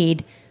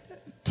need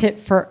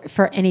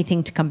for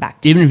anything to come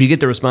back to. Even if you get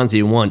the response that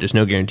you want, there's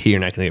no guarantee you're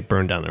not going to get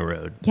burned down the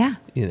road. Yeah,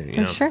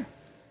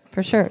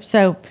 for sure.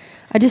 So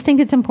I just think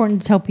it's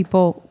important to tell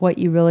people what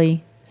you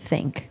really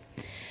think.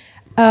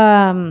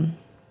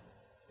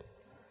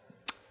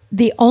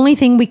 The only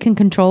thing we can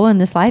control in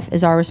this life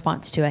is our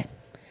response to it.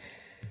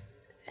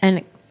 And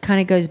it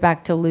kind of goes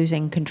back to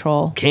losing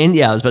control. I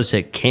was about to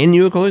say, can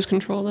you always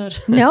control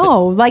that?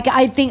 No, like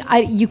I think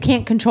you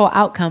can't control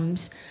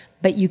outcomes,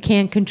 but you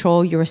can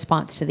control your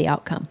response to the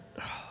outcome.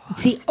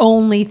 It's the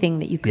only thing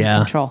that you can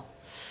control.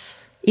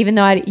 Even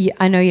though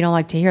I know you don't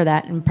like to hear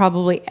that, and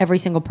probably every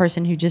single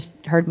person who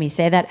just heard me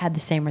say that had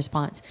the same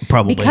response.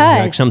 Probably.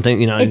 Because like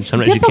something, it's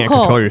sometimes difficult. you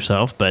can't control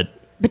yourself, but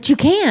you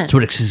can. It's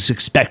what is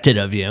expected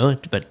of you.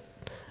 But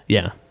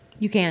yeah.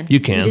 You can.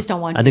 You can. You just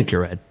don't want to. I think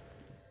you're right.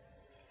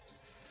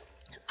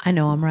 I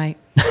know I'm right.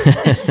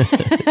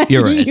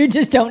 You're right. You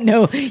just don't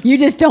know. You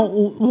just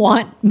don't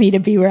want me to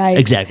be right.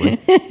 Exactly.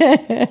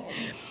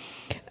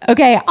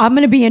 Okay, I'm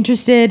going to be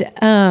interested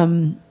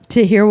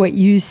to hear what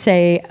you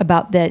say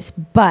about this,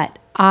 but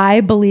I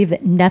believe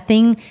that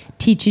nothing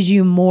teaches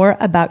you more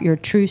about your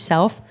true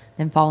self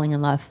than falling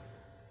in love.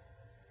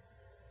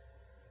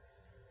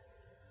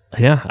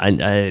 Yeah,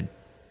 I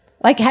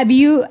like,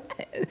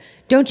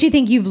 don't you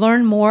think you've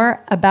learned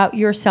more about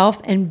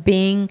yourself and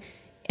being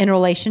in a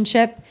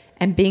relationship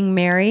and being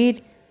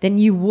married than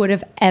you would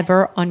have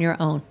ever on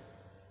your own?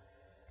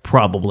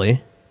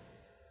 Probably.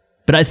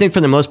 But I think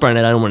for the most part,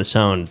 I don't want to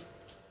sound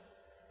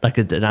like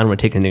I don't want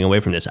to take anything away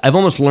from this. I've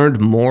almost learned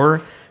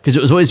more because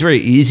it was always very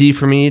easy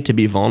for me to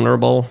be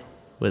vulnerable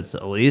with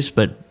Elise,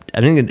 but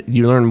I think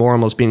you learn more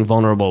almost being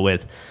vulnerable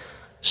with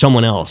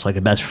someone else, like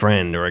a best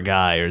friend or a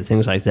guy or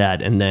things like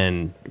that. And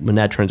then when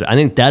that turns out, I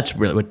think that's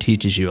really what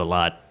teaches you a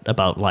lot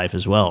about life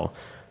as well.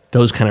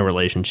 Those kind of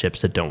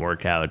relationships that don't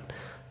work out.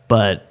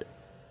 But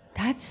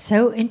That's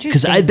so interesting.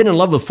 Because I'd been in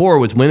love before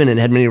with women and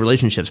had many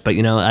relationships, but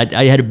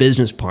I had a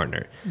business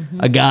partner,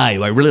 a guy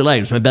who I really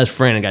liked, was my best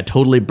friend, and got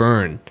totally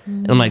burned.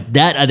 And I'm like,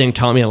 that I think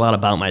taught me a lot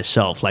about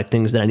myself, like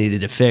things that I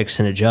needed to fix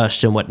and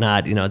adjust and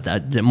whatnot.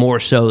 That more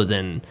so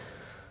than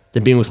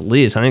being with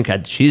Elise. I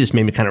think she just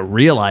made me kind of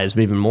realize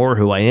even more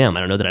who I am.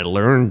 I don't know that I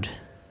learned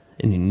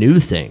any new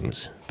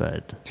things,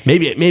 but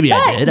maybe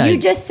I did. You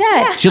just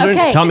said she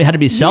taught me how to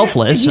be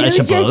selfless. I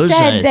suppose you just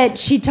said that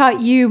she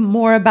taught you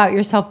more about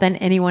yourself than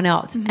anyone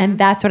else, and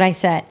that's what I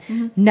said.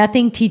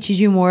 Nothing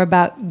teaches you more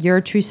about your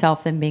true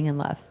self than being in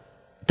love.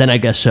 Then I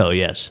guess so.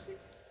 Yes.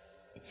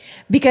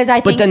 Because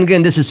I think, but then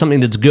again, this is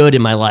something that's good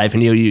in my life,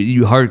 and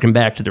you harken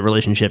back to the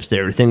relationships.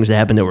 There were things that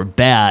happened that were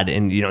bad,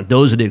 and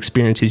those are the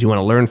experiences you want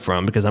to learn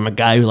from. Because I'm a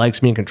guy who likes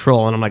being in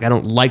control, and I'm like, I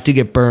don't like to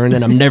get burned,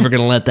 and I'm never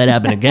going to let that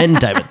happen again,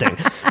 type of thing.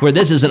 Where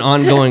this is an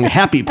ongoing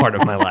happy part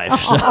of my life,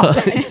 so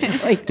that's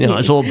really cute.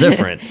 it's a little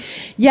different.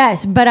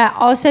 Yes, but I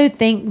also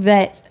think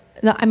that,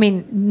 I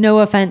mean, no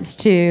offense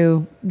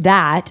to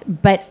that,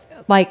 but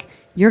like,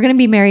 you're going to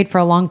be married for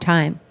a long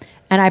time,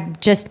 and I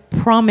just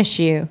promise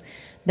you.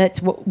 That's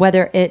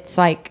whether it's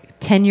like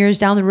 10 years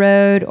down the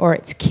road, or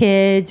it's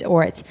kids,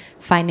 or it's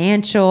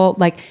financial,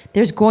 like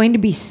there's going to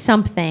be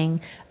something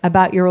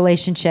about your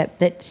relationship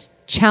that's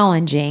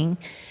challenging,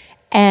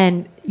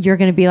 and you're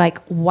going to be like,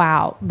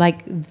 wow,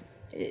 like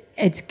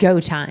it's go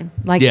time.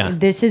 Like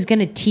this is going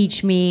to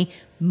teach me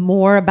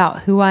more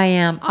about who I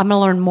am. I'm going to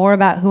learn more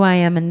about who I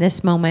am in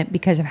this moment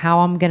because of how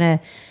I'm going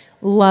to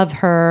love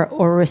her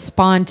or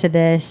respond to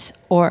this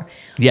or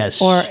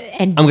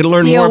I'm going to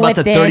learn more about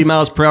the 30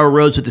 miles per hour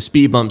roads with the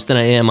speed bumps than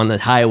I am on the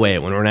highway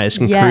when we're nice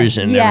and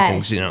cruising and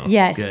everything's,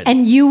 Yes. good.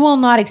 And you will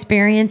not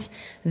experience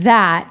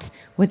that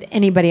with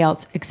anybody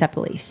else except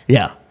Elise.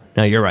 Yeah.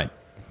 No, you're right.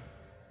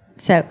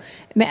 So,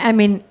 I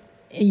mean,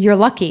 you're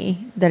lucky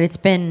that it's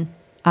been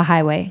a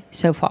highway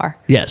so far.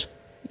 Yes.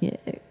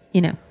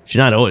 She's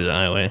not always a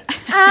highway.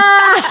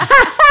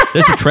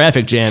 There's a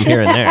traffic jam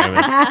here and there.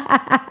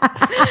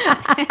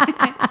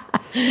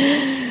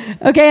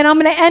 Okay, and I'm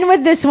going to end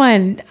with this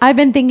one. I've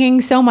been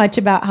thinking so much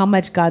about how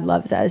much God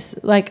loves us.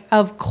 Like,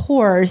 of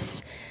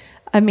course,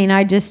 I mean,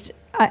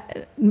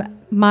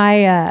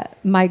 my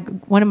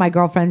one of my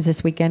girlfriends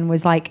this weekend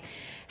was like,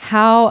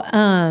 how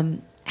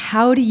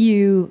do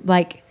you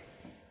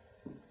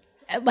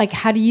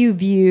how do you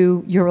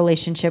view your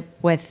relationship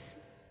with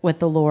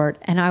the Lord?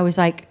 And I was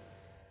like,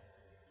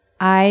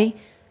 I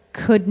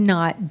could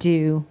not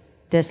do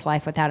this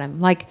life without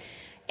him. Like,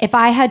 if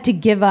I had to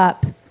give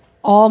up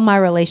all my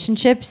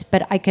relationships,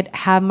 but I could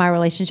have my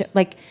relationship,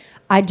 like,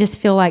 I just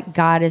feel like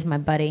God is my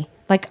buddy.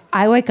 Like,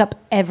 I wake up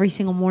every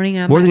single morning.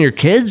 And I'm more than your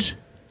kids?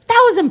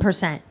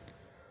 1,000%.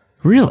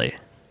 Really?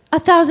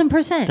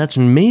 1,000%. That's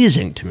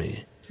amazing to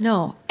me.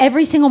 No,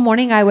 every single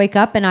morning I wake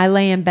up and I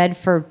lay in bed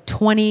for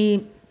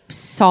 20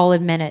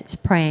 solid minutes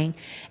praying.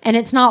 And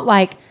it's not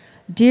like,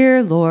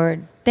 dear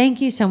Lord,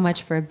 thank you so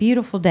much for a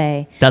beautiful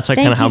day. That's like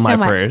kind of how my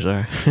prayers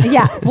are.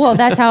 Yeah, well,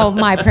 that's how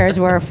my prayers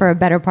were for a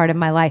better part of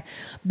my life.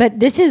 But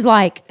this is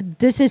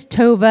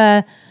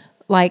Tova,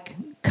 like,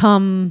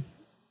 come,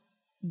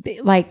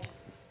 like,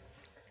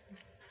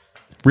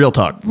 real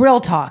talk. Real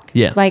talk.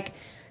 Yeah. Like,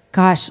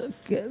 gosh,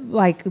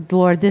 like,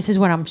 Lord, this is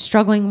what I'm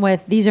struggling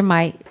with. These are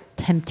my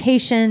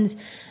temptations.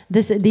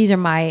 These are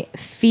my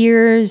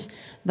fears.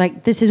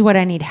 Like, this is what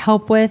I need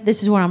help with.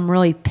 This is what I'm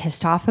really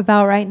pissed off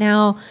about right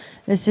now.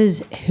 This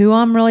is who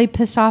I'm really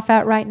pissed off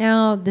at right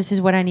now. This is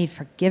what I need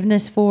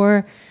forgiveness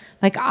for.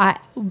 Like, light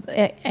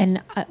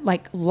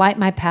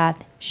my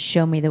path,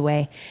 show me the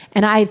way.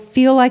 And I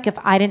feel like if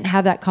I didn't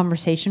have that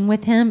conversation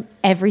with him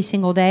every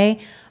single day,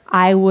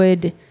 I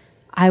would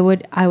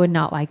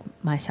not like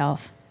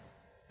myself.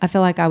 I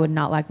feel like I would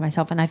not like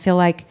myself. And I feel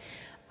like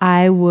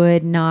I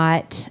would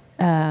not,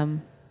 I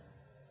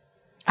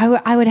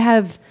would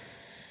have.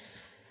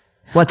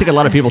 Well, I think a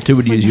lot of people too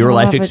would use your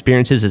life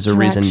experiences as a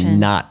reason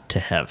not to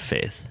have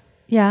faith.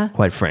 Yeah.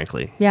 Quite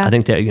frankly. Yeah. I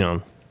think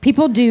that,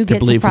 people do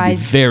get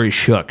surprised. Would be very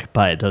shook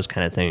by those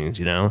kind of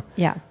things, Yeah.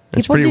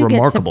 It's People pretty do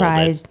remarkable. Get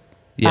surprised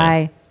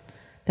by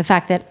the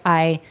fact that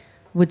I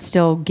would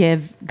still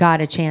give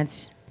God a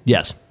chance.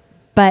 Yes.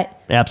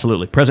 But.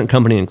 Absolutely. Present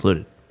company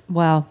included.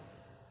 Well,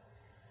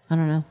 I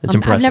don't know. It's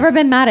impressive. I've never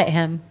been mad at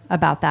him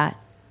about that.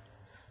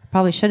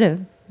 Probably should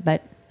have,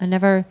 but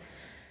I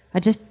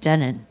just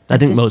didn't. I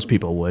think most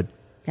people would.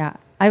 Yeah.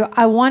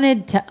 I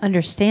wanted to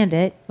understand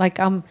it. Like,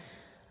 I'm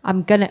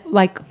gonna,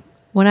 like,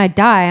 when I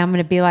die, I'm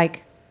gonna be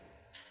like,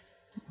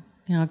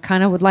 I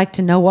kind of would like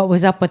to know what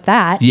was up with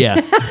that. Yeah.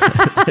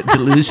 At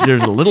least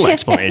there's a little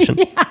explanation.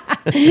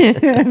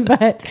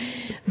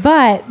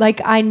 but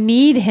like, I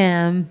need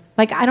him.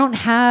 Like, I don't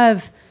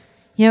have,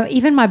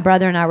 even my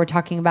brother and I were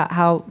talking about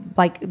how,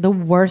 like, the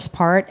worst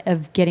part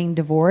of getting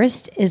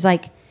divorced is,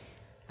 like,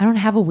 I don't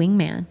have a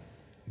wingman.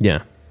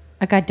 Yeah.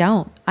 Like,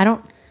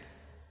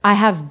 I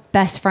have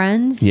best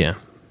friends. Yeah.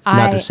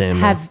 Not the same. I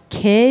have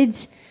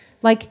kids.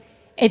 Like,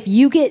 if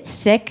you get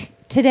sick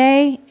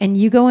today and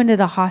you go into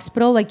the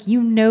hospital, like,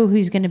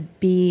 who's going to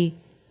be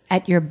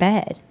at your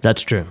bed.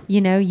 That's true.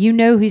 You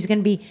know who's going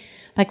to be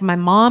Like my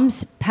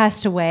mom's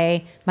passed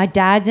away. My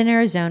dad's in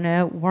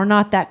Arizona. We're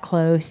not that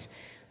close.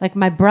 Like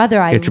my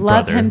brother, I It's your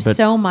love brother, him but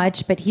so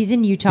much, but he's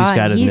in Utah. he's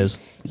got and it in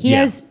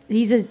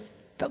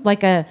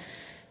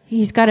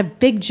he's got a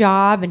big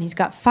job and he's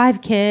got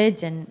 5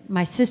 kids. And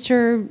my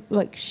sister,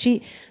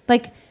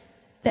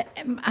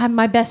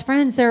 my best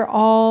friends, they're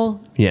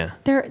all Yeah.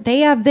 they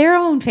have their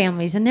own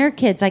families and their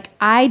kids. Like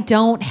I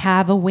don't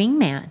have a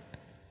wingman.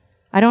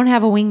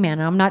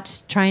 I'm not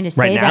just trying to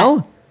say Right now?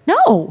 that.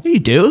 No, You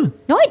do.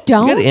 no, I You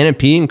don't. got Anna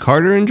P and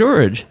Carter and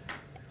George.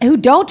 Who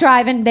don't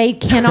drive and they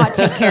cannot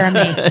take care of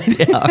me.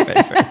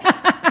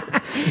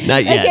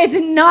 Not yet. Like it's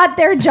not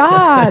their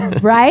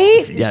job,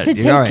 right? Yeah, to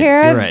you're take right,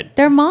 care you're of right.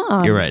 their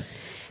mom. You're right.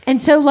 And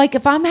so, like,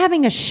 if I'm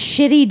having a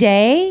shitty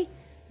day,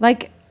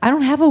 like, I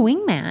don't have a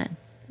wingman.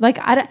 Like,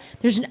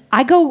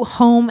 I go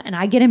home and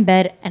I get in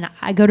bed and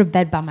I go to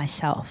bed by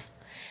myself.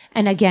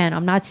 And again,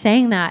 I'm not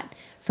saying that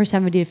for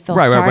somebody to feel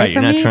Right. sorry You're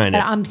for not me, trying to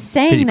but I'm pity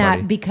saying that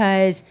party.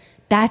 because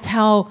that's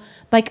how,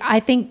 like, I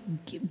think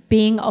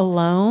being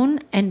alone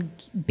and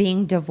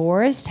being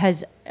divorced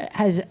has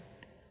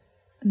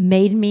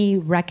made me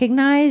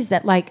recognize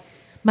that, like,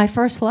 my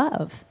first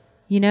love,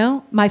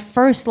 my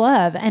first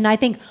love. And I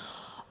think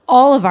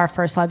all of our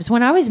first loves.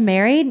 When I was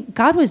married,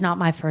 God was not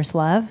my first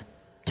love.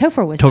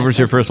 Topher was. Topher's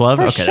your first love?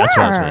 For Okay, that's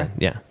what I was meaning.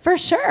 Yeah. For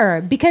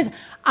sure. Because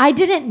I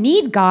didn't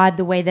need God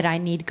the way that I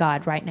need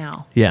God right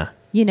now. Yeah.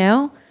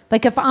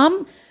 Like if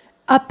I'm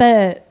up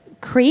a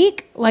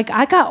creek, like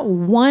I got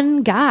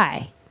one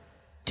guy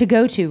to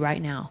go to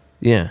right now.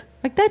 Yeah.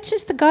 Like that's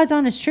just the God's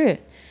honest truth.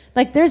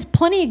 Like there's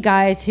plenty of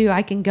guys who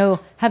I can go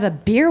have a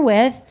beer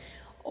with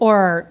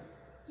or,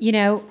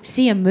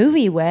 see a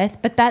movie with,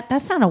 but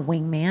that's not a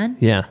wingman.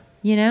 Yeah.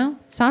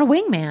 It's not a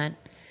wingman.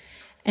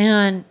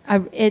 And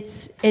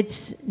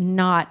it's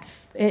not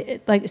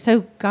so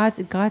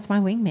God's my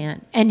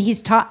wingman. And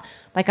he's taught,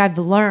 like I've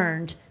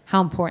learned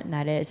how important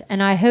that is.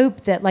 And I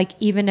hope that like,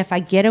 even if I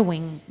get a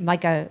wing,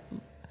 like a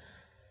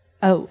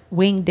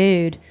wing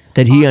dude,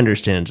 That he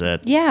understands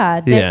that.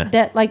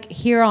 that like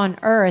here on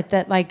earth,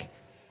 that like,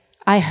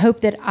 I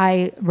hope that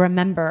I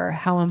remember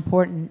how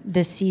important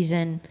this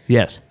season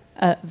Yes.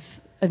 of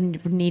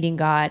needing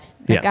God.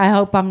 Like Yeah. I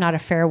hope I'm not a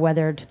fair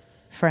weathered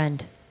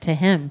friend to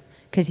him,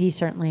 because he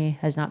certainly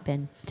has not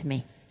been to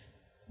me.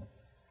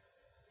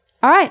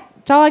 All right,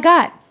 that's all I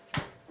got.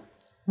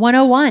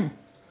 101.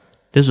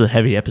 This was a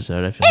heavy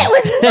episode, I feel It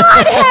was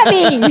not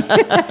heavy.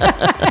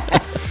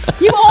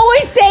 You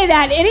always say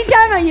that.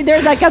 Anytime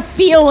there's like a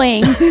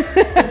feeling.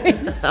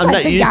 I'm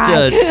not used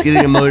to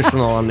getting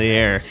emotional on the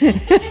air.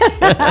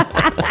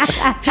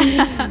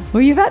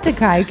 Were you about to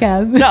cry,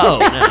 Kev? No.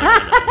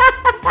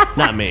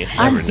 Not me.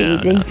 I'm Never, no,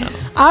 teasing. no.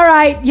 All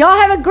right, y'all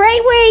have a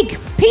great week.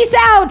 Peace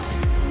out.